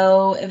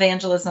know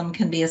evangelism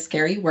can be a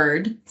scary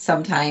word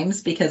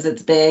sometimes because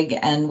it's big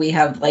and we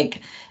have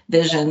like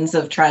visions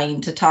of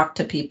trying to talk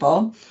to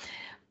people.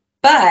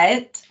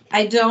 But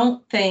I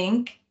don't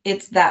think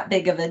it's that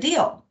big of a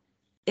deal.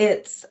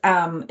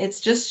 It's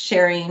just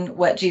sharing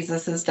what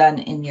Jesus has done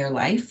in your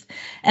life.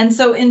 And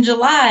so in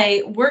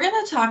July, we're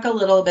going to talk a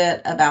little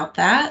bit about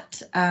that.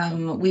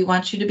 We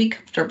want you to be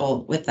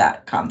comfortable with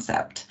that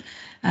concept.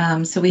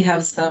 So we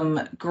have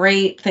some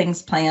great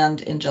things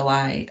planned in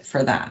July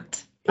for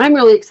that. I'm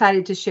really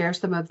excited to share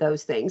some of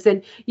those things.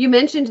 And you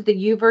mentioned the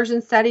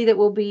YouVersion study that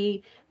will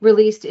be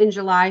released in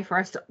July for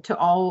us to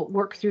all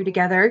work through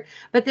together.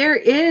 But there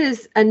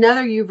is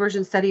another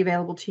YouVersion study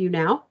available to you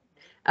now.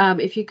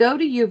 If you go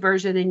to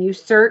YouVersion and you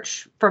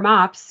search for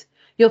MOPS,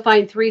 you'll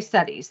find 3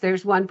 studies.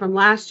 There's one from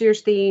last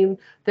year's theme.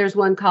 There's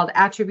one called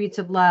Attributes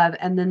of Love.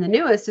 And then the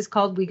newest is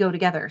called We Go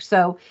Together.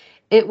 So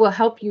it will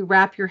help you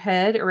wrap your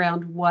head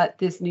around what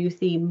this new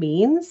theme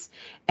means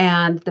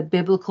and the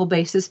biblical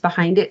basis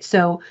behind it.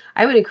 So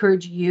I would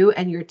encourage you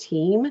and your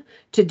team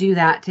to do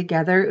that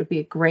together. It would be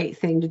a great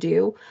thing to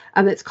do.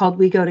 It's called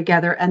We Go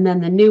Together. And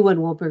then the new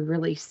one will be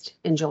released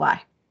in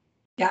July.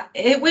 Yeah,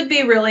 it would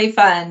be really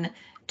fun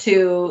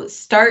to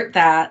start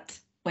that.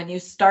 When you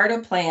start a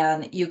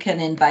plan, you can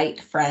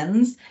invite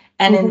friends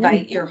and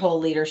invite your whole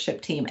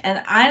leadership team.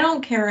 And I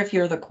don't care if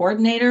you're the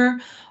coordinator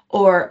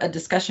or a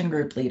discussion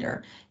group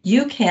leader,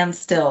 you can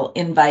still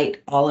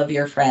invite all of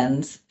your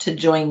friends to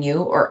join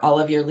you or all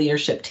of your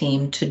leadership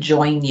team to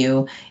join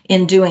you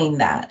in doing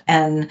that.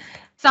 And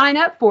sign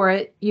up for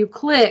it. You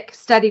click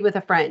Study with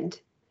a Friend.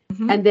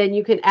 And then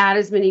you can add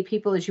as many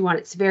people as you want.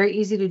 It's very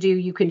easy to do.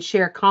 You can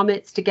share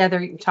comments together.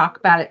 You can talk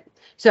about it.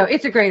 So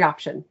it's a great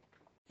option.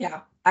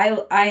 Yeah,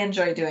 I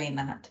enjoy doing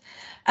that.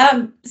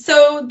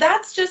 So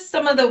that's just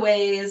some of the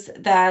ways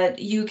that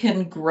you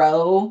can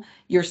grow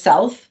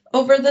yourself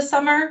over the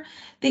summer.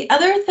 The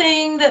other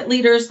thing that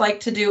leaders like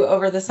to do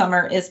over the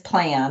summer is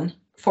plan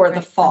for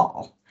the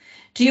fall.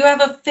 Do you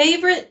have a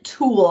favorite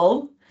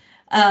tool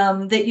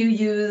that you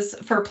use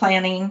for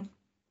planning?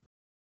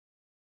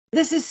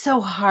 This is so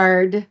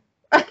hard.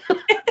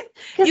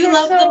 You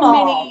love them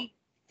all. Many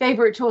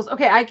favorite tools.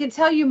 Okay, I can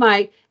tell you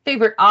my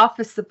favorite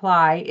office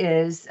supply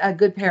is a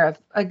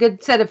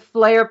good set of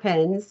flare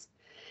pens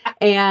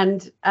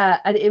and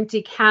an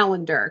empty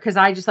calendar, because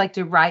I just like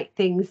to write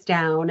things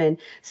down. And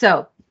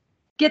so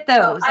get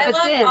those. I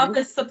love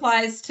office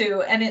supplies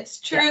too. And it's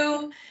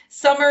true. Yeah.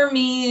 Summer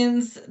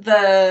means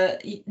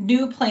the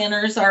new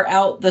planners are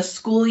out, the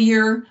school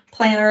year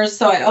planners.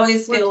 So I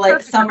always feel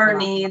like summer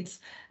needs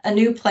a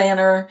new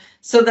planner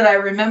so that I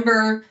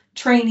remember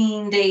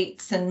training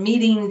dates and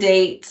meeting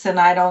dates, and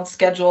I don't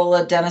schedule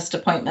a dentist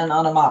appointment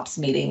on a MOPS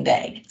meeting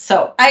day.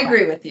 So I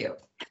agree with you.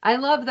 I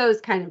love those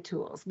kind of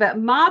tools, but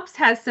MOPS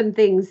has some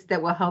things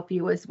that will help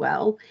you as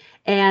well.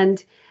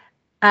 And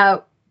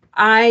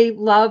I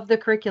love the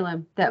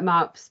curriculum that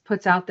MOPS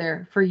puts out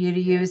there for you to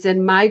use.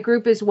 And my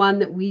group is one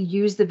that we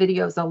use the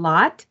videos a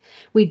lot.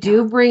 We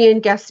do bring in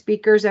guest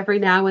speakers every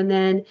now and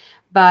then,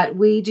 but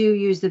we do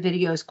use the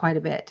videos quite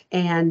a bit.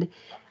 And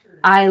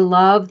I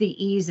love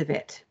the ease of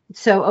it.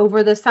 So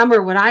over the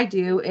summer, what I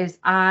do is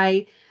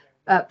I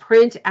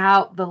print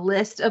out the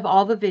list of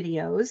all the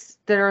videos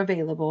that are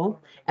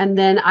available, and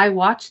then I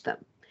watch them.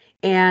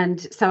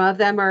 And some of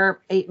them are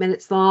 8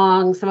 minutes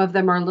long. Some of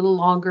them are a little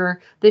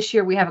longer. This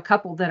year, we have a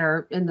couple that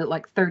are in the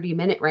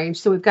 30-minute range.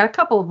 So we've got a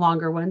couple of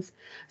longer ones.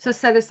 So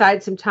set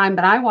aside some time,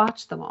 but I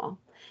watch them all.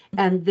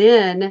 And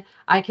then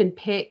I can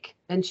pick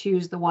and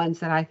choose the ones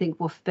that I think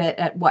will fit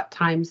at what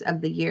times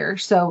of the year.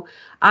 So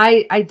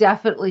I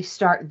definitely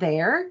start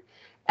there.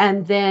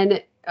 And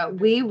then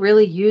we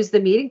really use the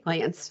meeting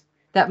plans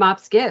that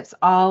MOPS gives,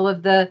 all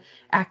of the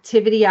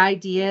activity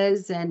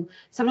ideas. And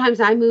sometimes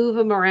I move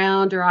them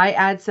around or I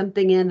add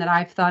something in that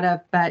I've thought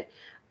of, but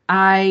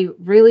I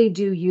really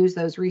do use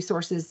those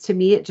resources. To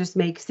me, it just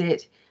makes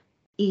it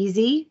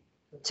easy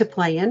to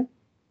plan,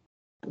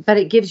 but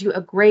it gives you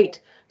a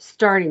great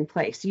starting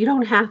place. You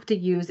don't have to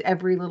use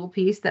every little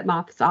piece that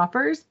MOPS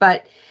offers,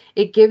 but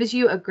it gives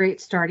you a great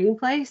starting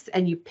place,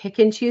 and you pick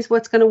and choose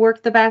what's going to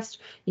work the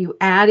best. You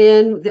add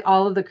in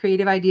all of the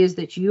creative ideas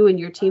that you and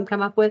your team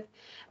come up with.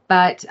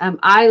 But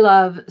I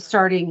love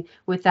starting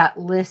with that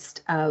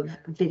list of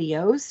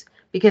videos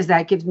because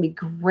that gives me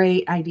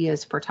great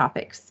ideas for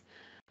topics.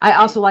 I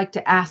also like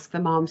to ask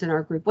the moms in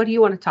our group, what do you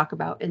want to talk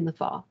about in the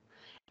fall?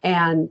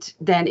 And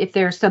then if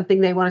there's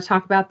something they want to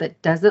talk about that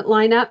doesn't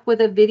line up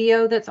with a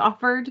video that's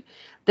offered,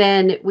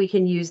 then we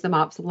can use the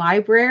MOPS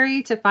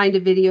library to find a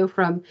video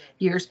from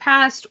years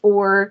past,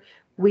 or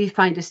we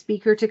find a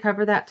speaker to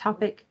cover that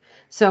topic.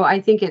 So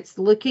I think it's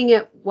looking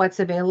at what's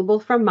available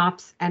from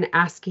MOPS and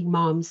asking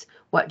moms,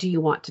 what do you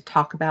want to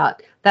talk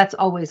about? That's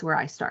always where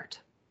I start.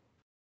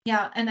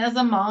 Yeah, and as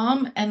a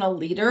mom and a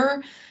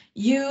leader,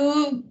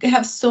 you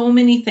have so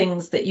many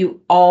things that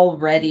you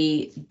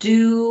already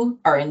do,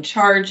 are in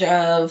charge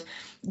of.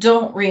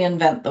 Don't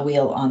reinvent the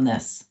wheel on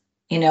this.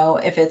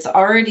 If it's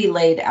already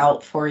laid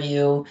out for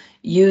you,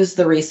 use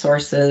the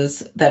resources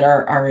that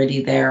are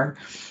already there.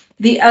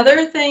 The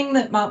other thing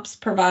that MOPS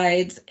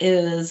provides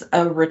is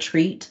a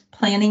retreat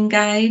planning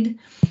guide,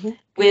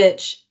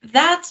 which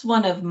that's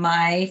one of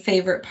my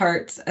favorite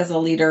parts as a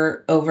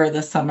leader over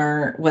the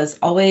summer, was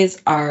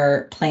always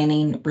our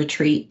planning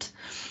retreat.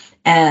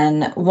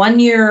 And one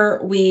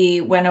year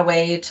we went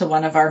away to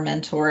one of our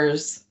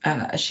mentors.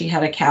 She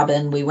had a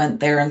cabin. We went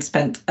there and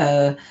spent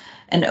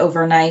an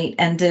overnight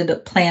and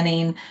did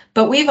planning.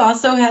 But we've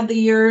also had the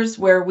years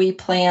where we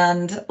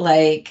planned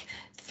like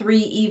 3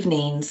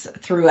 evenings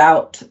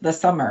throughout the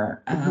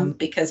summer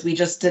because we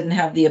just didn't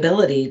have the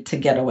ability to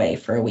get away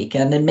for a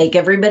weekend and make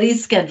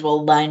everybody's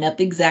schedule line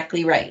up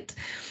exactly right.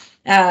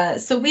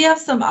 So we have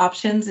some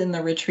options in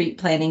the retreat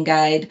planning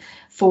guide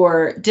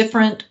for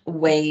different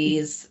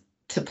ways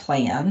to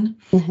plan.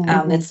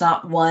 It's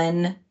not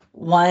one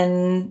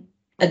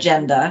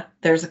agenda.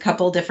 There's a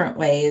couple different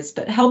ways,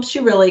 but it helps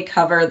you really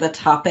cover the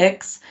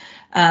topics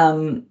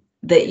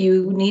that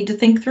you need to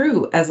think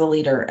through as a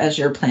leader as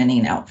you're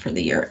planning out for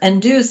the year,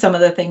 and do some of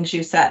the things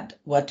you said.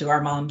 What do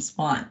our moms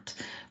want?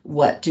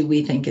 What do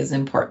we think is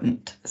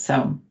important?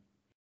 So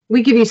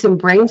we give you some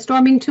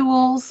brainstorming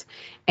tools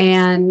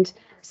and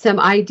some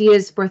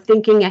ideas for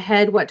thinking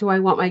ahead. What do I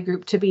want my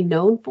group to be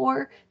known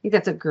for? I think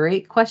that's a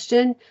great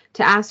question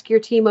to ask your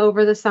team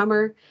over the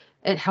summer.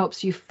 It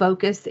helps you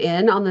focus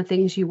in on the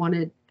things you want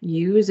to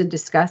use and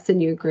discuss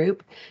in your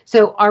group.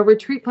 So our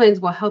retreat plans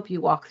will help you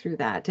walk through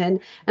that.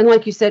 And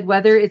like you said,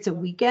 whether it's a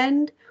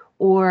weekend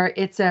or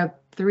it's a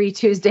 3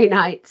 Tuesday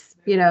nights,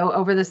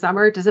 over the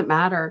summer, it doesn't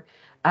matter.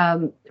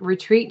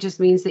 Retreat just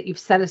means that you've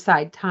set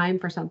aside time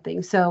for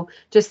something. So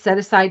just set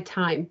aside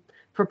time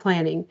for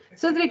planning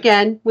so that,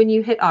 again, when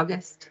you hit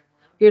August,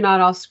 you're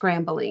not all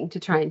scrambling to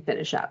try and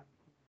finish up.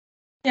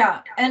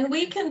 Yeah, and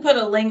we can put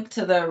a link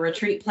to the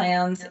retreat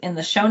plans in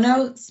the show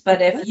notes,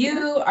 but if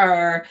you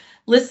are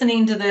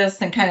listening to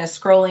this and kind of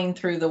scrolling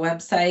through the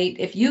website,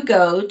 if you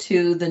go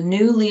to the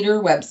New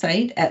Leader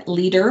website at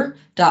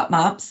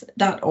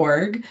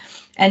leader.mops.org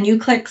and you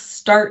click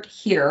Start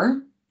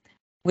Here,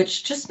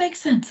 which just makes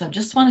sense. I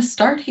just want to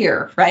start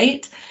here,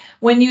 right?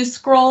 When you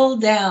scroll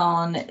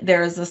down,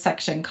 there's a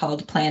section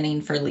called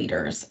Planning for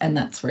Leaders, and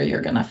that's where you're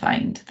going to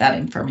find that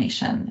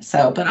information.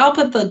 So, but I'll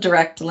put the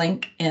direct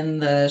link in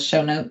the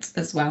show notes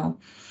as well.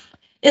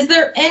 Is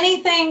there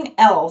anything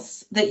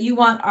else that you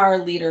want our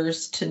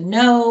leaders to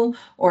know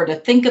or to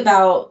think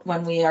about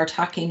when we are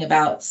talking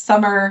about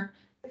summer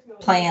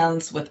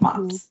plans with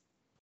moms?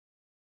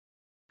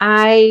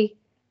 I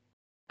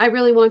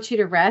really want you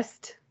to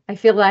rest. I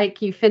feel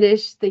like you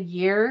finish the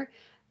year.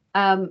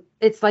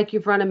 It's like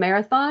you've run a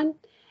marathon,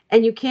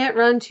 and you can't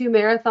run 2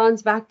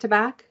 marathons back to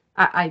back.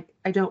 I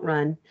don't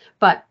run,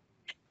 but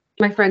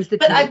my friends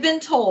that do. But I've been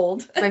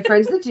told. My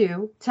friends that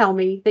do tell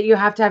me that you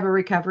have to have a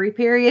recovery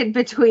period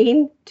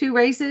between 2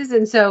 races.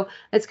 And so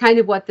it's kind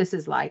of what this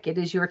is like. It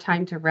is your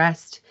time to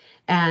rest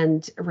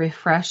and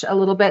refresh a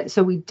little bit.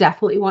 So we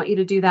definitely want you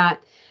to do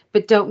that,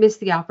 but don't miss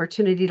the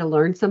opportunity to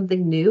learn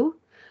something new,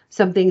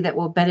 something that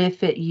will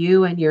benefit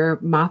you and your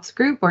MOPS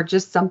group, or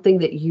just something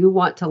that you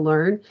want to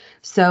learn.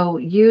 So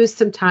use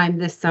some time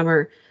this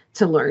summer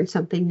to learn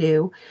something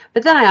new.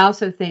 But then I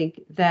also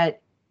think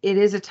that it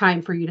is a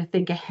time for you to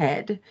think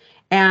ahead.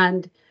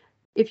 And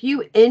if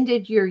you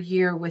ended your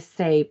year with,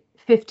 say,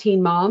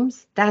 15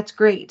 moms, that's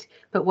great.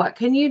 But what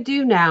can you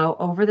do now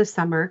over the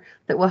summer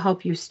that will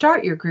help you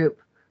start your group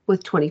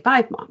with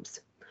 25 moms,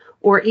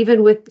 or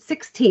even with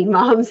 16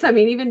 moms? I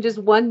mean, even just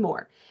one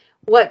more.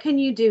 What can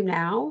you do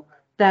now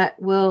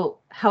that will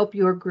help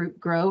your group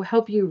grow,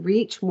 help you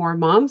reach more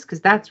moms?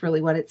 Because that's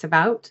really what it's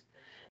about.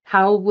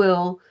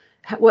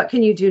 What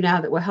can you do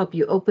now that will help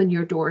you open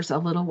your doors a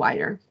little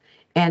wider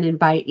and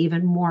invite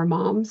even more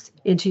moms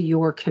into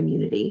your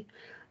community?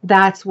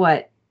 That's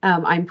what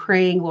I'm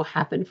praying will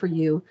happen for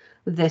you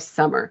this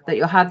summer, that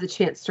you'll have the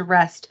chance to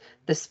rest,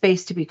 the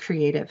space to be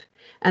creative,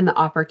 and the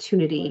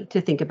opportunity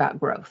to think about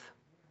growth.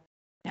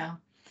 Yeah.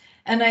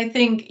 And I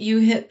think you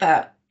hit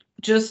that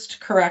just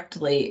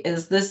correctly.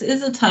 This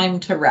is a time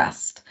to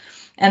rest.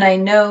 And I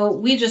know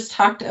we just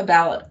talked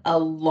about a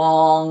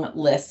long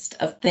list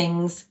of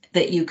things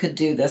that you could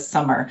do this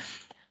summer.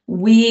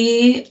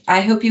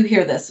 I hope you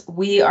hear this.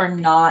 We are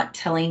not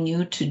telling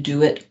you to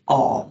do it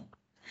all.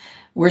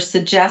 We're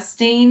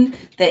suggesting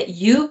that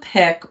you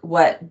pick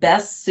what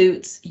best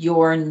suits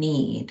your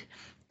need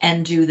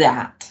and do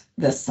that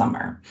this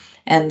summer.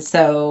 And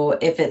so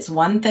if it's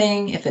one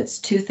thing, if it's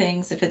 2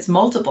 things, if it's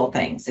multiple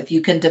things, if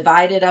you can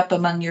divide it up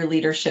among your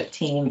leadership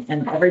team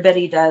and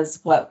everybody does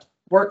what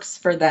works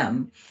for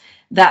them,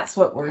 That's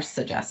what we're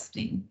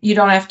suggesting. You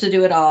don't have to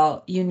do it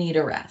all. You need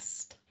a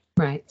rest.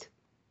 Right.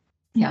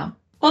 Yeah.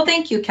 Well,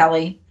 thank you,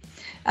 Kelly.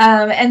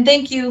 And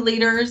thank you,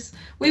 leaders.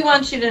 We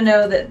want you to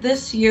know that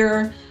this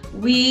year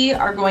we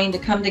are going to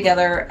come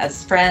together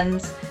as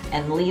friends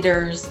and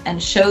leaders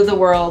and show the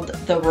world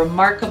the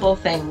remarkable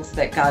things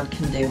that God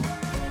can do.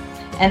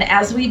 And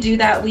as we do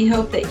that, we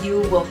hope that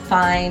you will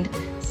find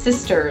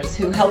sisters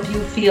who help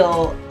you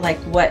feel like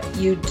what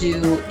you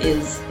do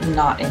is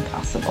not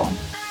impossible.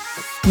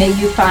 May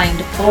you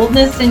find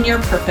boldness in your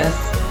purpose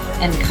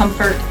and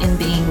comfort in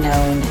being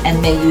known,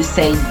 and may you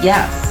say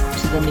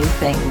yes to the new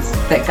things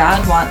that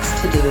God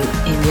wants to do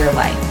in your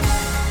life.